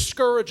us and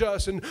discourage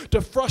us and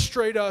to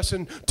frustrate us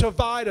and to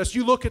divide us.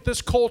 You look at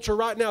this culture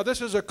right now.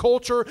 This is a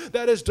culture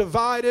that is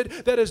divided,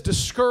 that is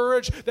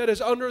discouraged, that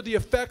is under the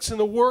effects and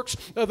the works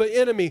of an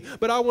enemy.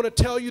 But I want to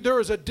tell you,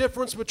 there is a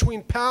difference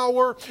between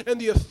power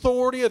and the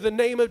authority of the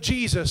name of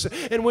Jesus.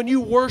 And when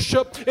you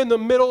worship in the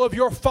middle of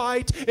your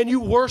fight, and you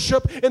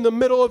worship in the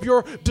middle of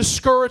your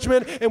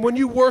discouragement, and when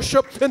you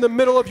worship in the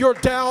middle of your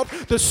doubt,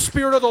 the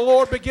Spirit of the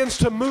Lord begins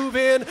to move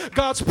in.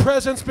 God's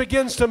presence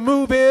begins to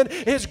move in.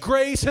 His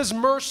grace, His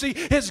mercy,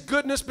 His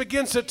goodness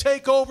begins to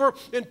take over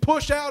and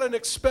push out and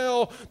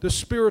expel the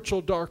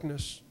spiritual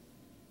darkness.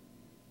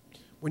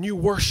 When you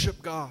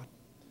worship God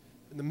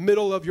in the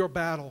middle of your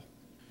battle,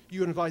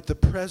 you invite the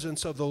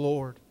presence of the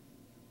Lord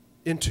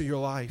into your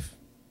life.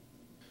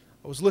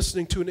 I was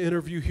listening to an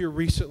interview here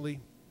recently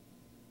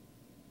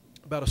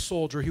about a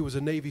soldier. He was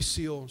a Navy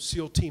SEAL,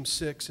 SEAL Team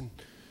 6, and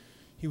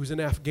he was in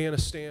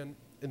Afghanistan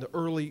in the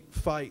early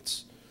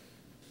fights,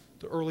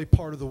 the early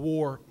part of the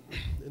war,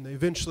 and they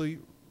eventually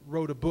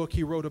wrote a book.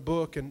 He wrote a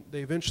book, and they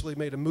eventually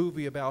made a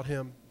movie about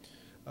him.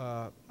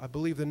 I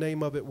believe the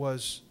name of it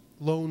was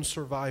Lone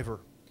Survivor.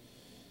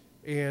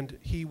 And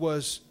he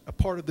was a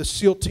part of the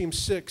SEAL Team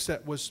 6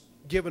 that was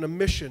given a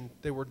mission.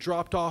 They were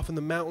dropped off in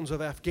the mountains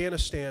of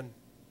Afghanistan,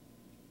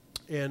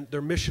 and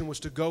their mission was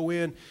to go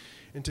in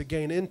and to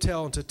gain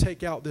intel and to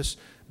take out this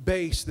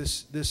base,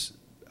 this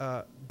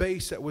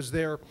base that was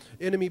there,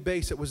 enemy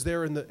base that was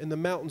there in the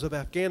mountains of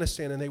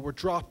Afghanistan. And they were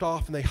dropped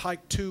off, and they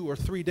hiked 2 or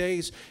 3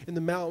 days in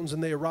the mountains,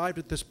 and they arrived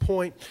at this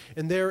point.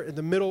 And there in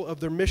the middle of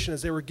their mission,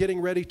 as they were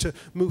getting ready to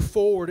move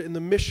forward in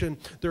the mission,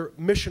 their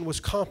mission was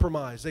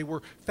compromised. They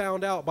were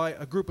found out by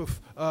a group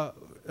of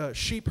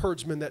sheep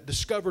herdsmen that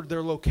discovered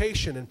their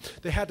location, and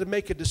they had to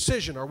make a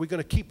decision. Are we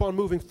going to keep on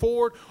moving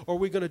forward, or are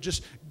we going to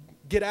just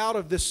get out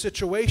of this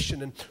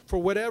situation? And for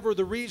whatever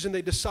the reason,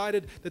 they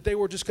decided that they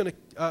were just going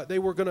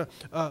to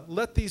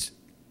let these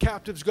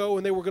captives go,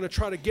 and they were going to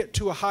try to get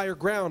to a higher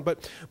ground.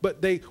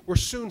 But they were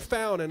soon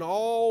found, and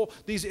all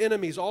these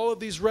enemies, all of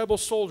these rebel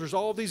soldiers,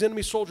 all of these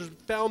enemy soldiers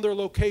found their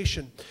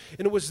location.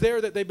 And it was there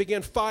that they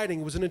began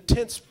fighting. It was an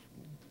intense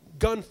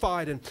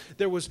gunfight, and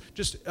there was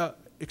just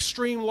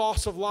extreme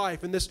loss of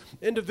life. And this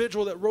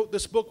individual that wrote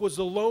this book was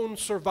the lone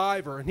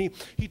survivor. And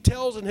he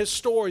tells in his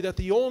story that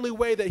the only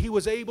way that he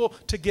was able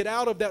to get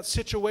out of that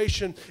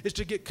situation is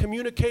to get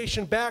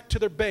communication back to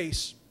their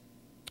base,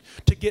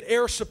 to get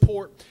air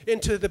support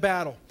into the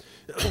battle.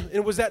 And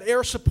it was that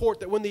air support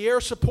that when the air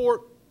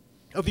support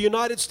of the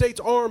United States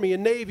Army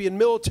and Navy and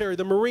military,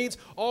 the Marines,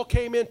 all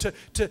came in to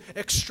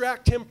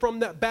extract him from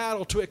that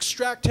battle, to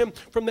extract him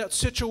from that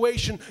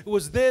situation. It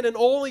was then and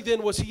only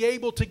then was he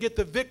able to get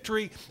the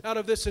victory out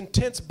of this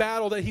intense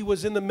battle that he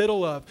was in the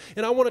middle of.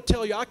 And I want to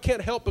tell you, I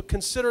can't help but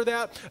consider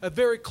that a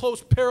very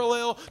close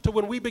parallel to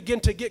when we begin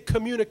to get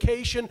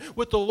communication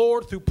with the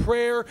Lord through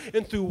prayer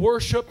and through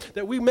worship,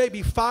 that we may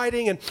be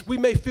fighting and we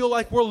may feel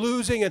like we're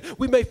losing and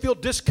we may feel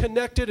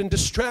disconnected and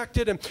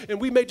distracted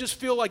and we may just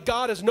feel like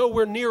God is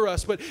nowhere near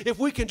us. But if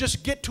we can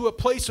just get to a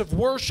place of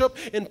worship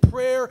and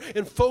prayer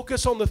and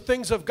focus on the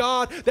things of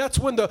God, that's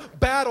when the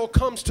battle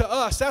comes to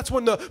us. That's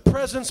when the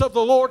presence of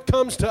the Lord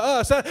comes to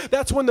us.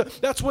 That's when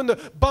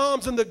the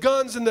bombs and the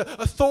guns and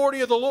the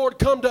authority of the Lord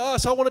come to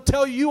us. I want to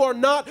tell you, you are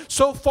not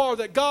so far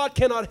that God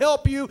cannot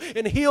help you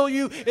and heal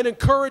you and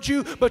encourage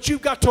you, but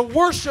you've got to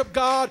worship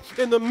God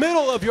in the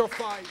middle of your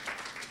fight.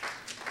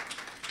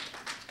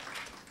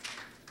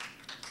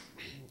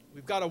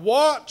 We've got to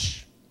watch.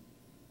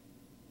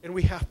 And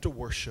we have to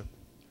worship.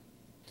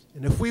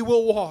 And if we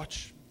will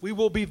watch, we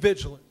will be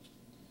vigilant.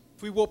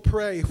 If we will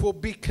pray, if we'll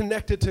be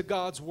connected to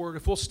God's word,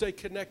 if we'll stay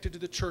connected to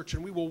the church,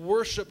 and we will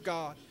worship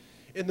God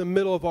in the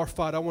middle of our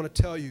fight, I want to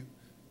tell you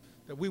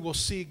that we will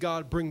see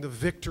God bring the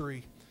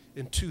victory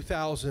in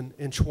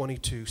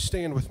 2022.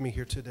 Stand with me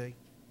here today.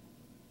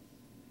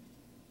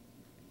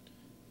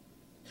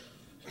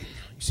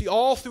 You see,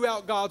 all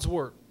throughout God's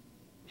word,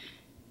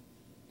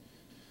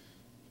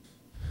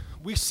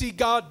 we see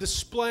God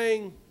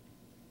displaying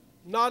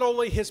not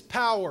only his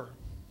power,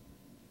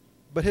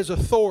 but his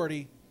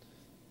authority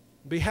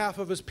on behalf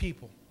of his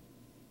people.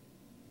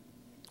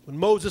 When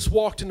Moses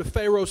walked into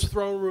Pharaoh's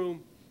throne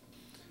room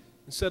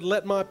and said,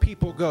 "Let my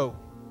people go,"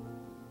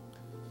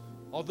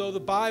 although the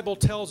Bible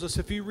tells us,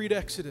 if you read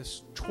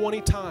Exodus 20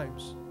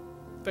 times,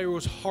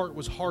 Pharaoh's heart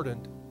was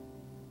hardened.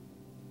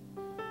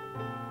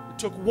 It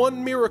took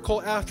one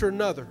miracle after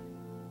another,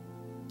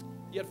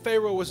 yet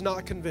Pharaoh was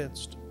not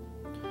convinced.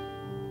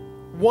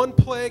 One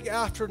plague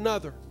after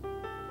another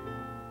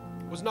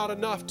was not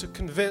enough to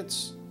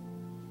convince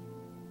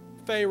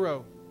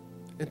Pharaoh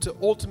and to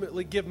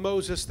ultimately give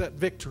Moses that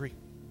victory.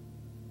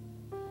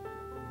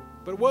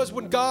 But it was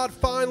when God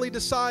finally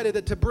decided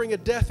that to bring a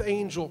death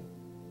angel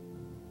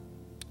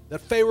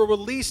that Pharaoh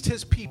released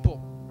his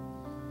people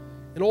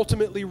and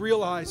ultimately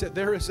realized that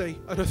there is an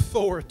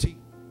authority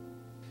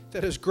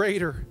that is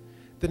greater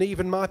than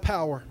even my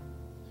power.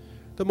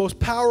 The most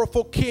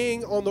powerful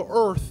king on the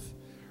earth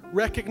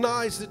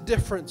recognized the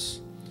difference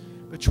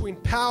between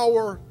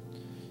power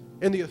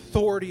and the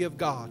authority of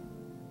God.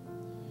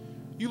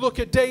 You look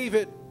at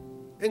David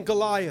and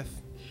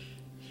Goliath.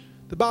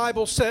 The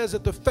Bible says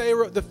that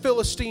the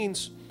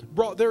Philistines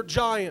brought their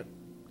giant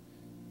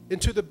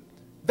into the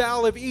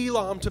valley of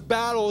Elam to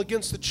battle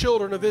against the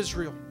children of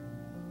Israel.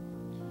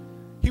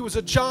 He was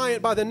a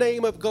giant by the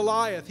name of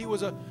Goliath. He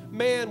was a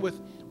man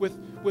with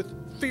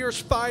fierce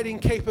fighting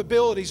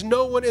capabilities.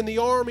 No one in the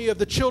army of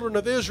the children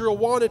of Israel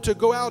wanted to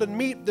go out and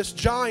meet this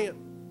giant.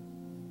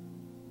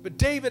 But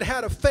David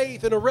had a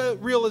faith and a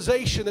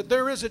realization that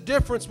there is a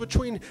difference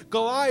between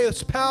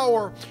Goliath's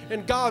power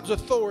and God's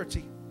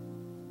authority.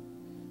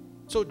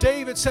 So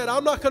David said,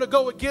 I'm not going to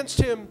go against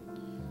him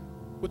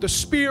with a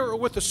spear or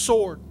with a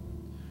sword,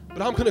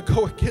 but I'm going to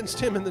go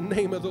against him in the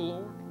name of the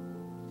Lord.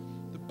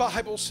 The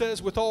Bible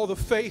says with all the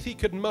faith he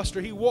could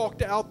muster, he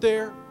walked out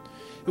there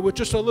and with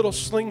just a little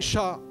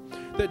slingshot,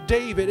 that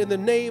David, in the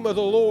name of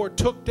the Lord,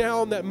 took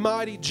down that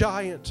mighty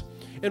giant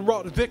and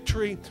wrought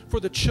victory for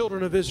the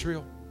children of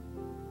Israel.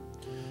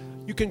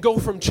 You can go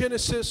from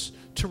Genesis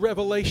to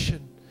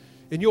Revelation,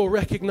 and you'll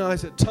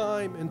recognize it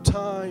time and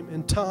time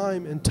and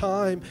time and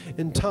time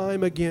and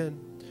time again,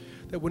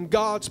 that when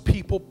God's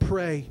people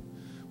pray,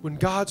 when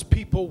God's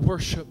people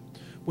worship,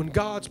 when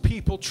God's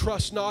people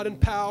trust not in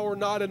power,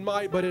 not in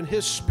might, but in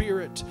His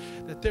Spirit,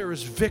 that there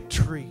is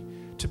victory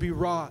to be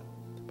wrought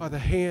by the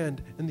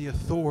hand and the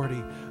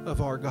authority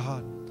of our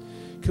God.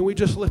 Can we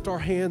just lift our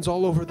hands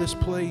all over this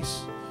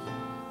place?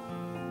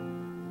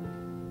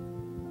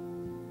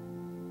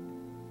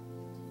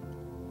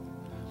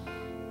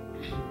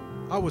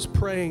 I was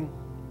praying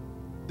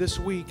this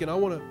week, and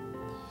I'm going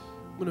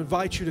to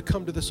invite you to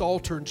come to this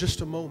altar in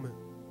just a moment.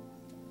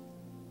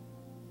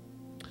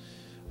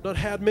 I've not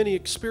had many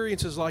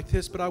experiences like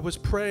this, but I was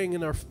praying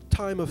in our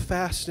time of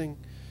fasting.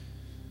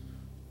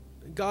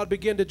 God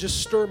began to just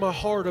stir my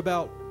heart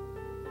about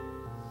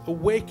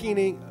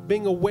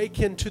being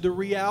awakened to the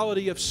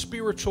reality of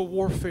spiritual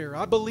warfare.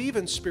 I believe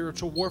in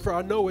spiritual warfare.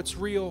 I know it's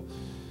real,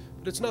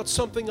 but it's not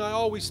something I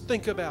always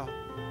think about.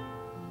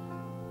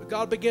 But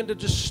God began to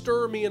just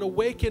stir me and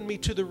awaken me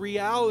to the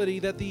reality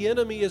that the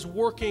enemy is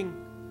working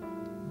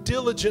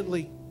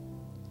diligently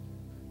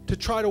to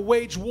try to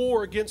wage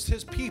war against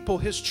His people,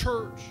 His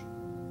church.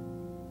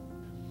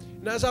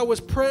 And as I was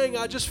praying,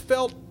 I just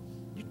felt,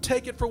 you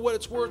take it for what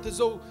it's worth, as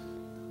though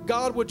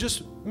God would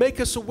just make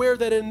us aware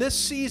that in this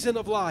season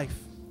of life,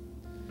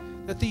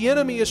 that the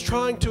enemy is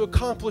trying to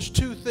accomplish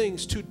two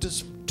things: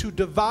 to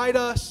divide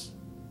us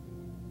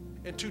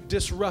and to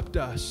disrupt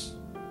us.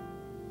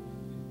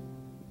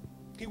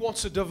 He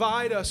wants to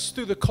divide us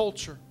through the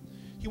culture.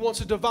 He wants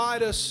to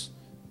divide us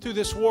through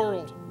this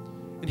world.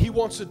 And He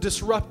wants to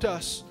disrupt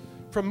us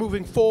from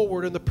moving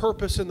forward in the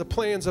purpose and the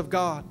plans of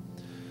God.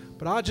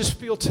 But I just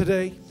feel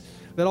today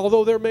that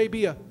although there may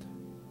be a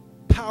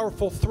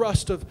powerful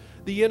thrust of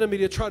the enemy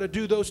to try to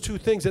do those two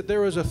things, that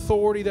there is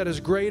authority that is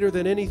greater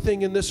than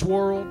anything in this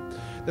world,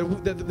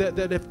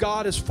 that if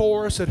God is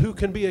for us, that who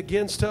can be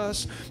against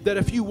us, that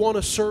if you want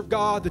to serve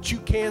God, that you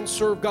can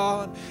serve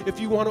God. If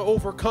you want to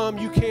overcome,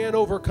 you can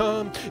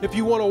overcome. If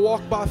you want to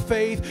walk by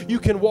faith, you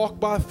can walk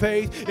by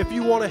faith. If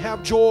you want to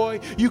have joy,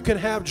 you can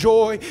have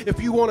joy.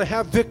 If you want to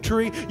have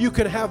victory, you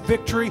can have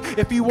victory.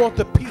 If you want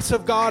the peace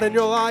of God in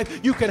your life,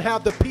 you can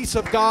have the peace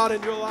of God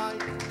in your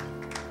life.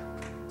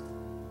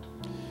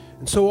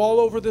 And so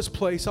all over this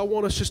place, I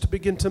want us just to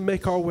begin to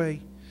make our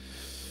way.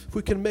 If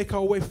we can make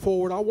our way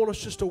forward, I want us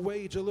just to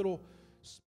wage a little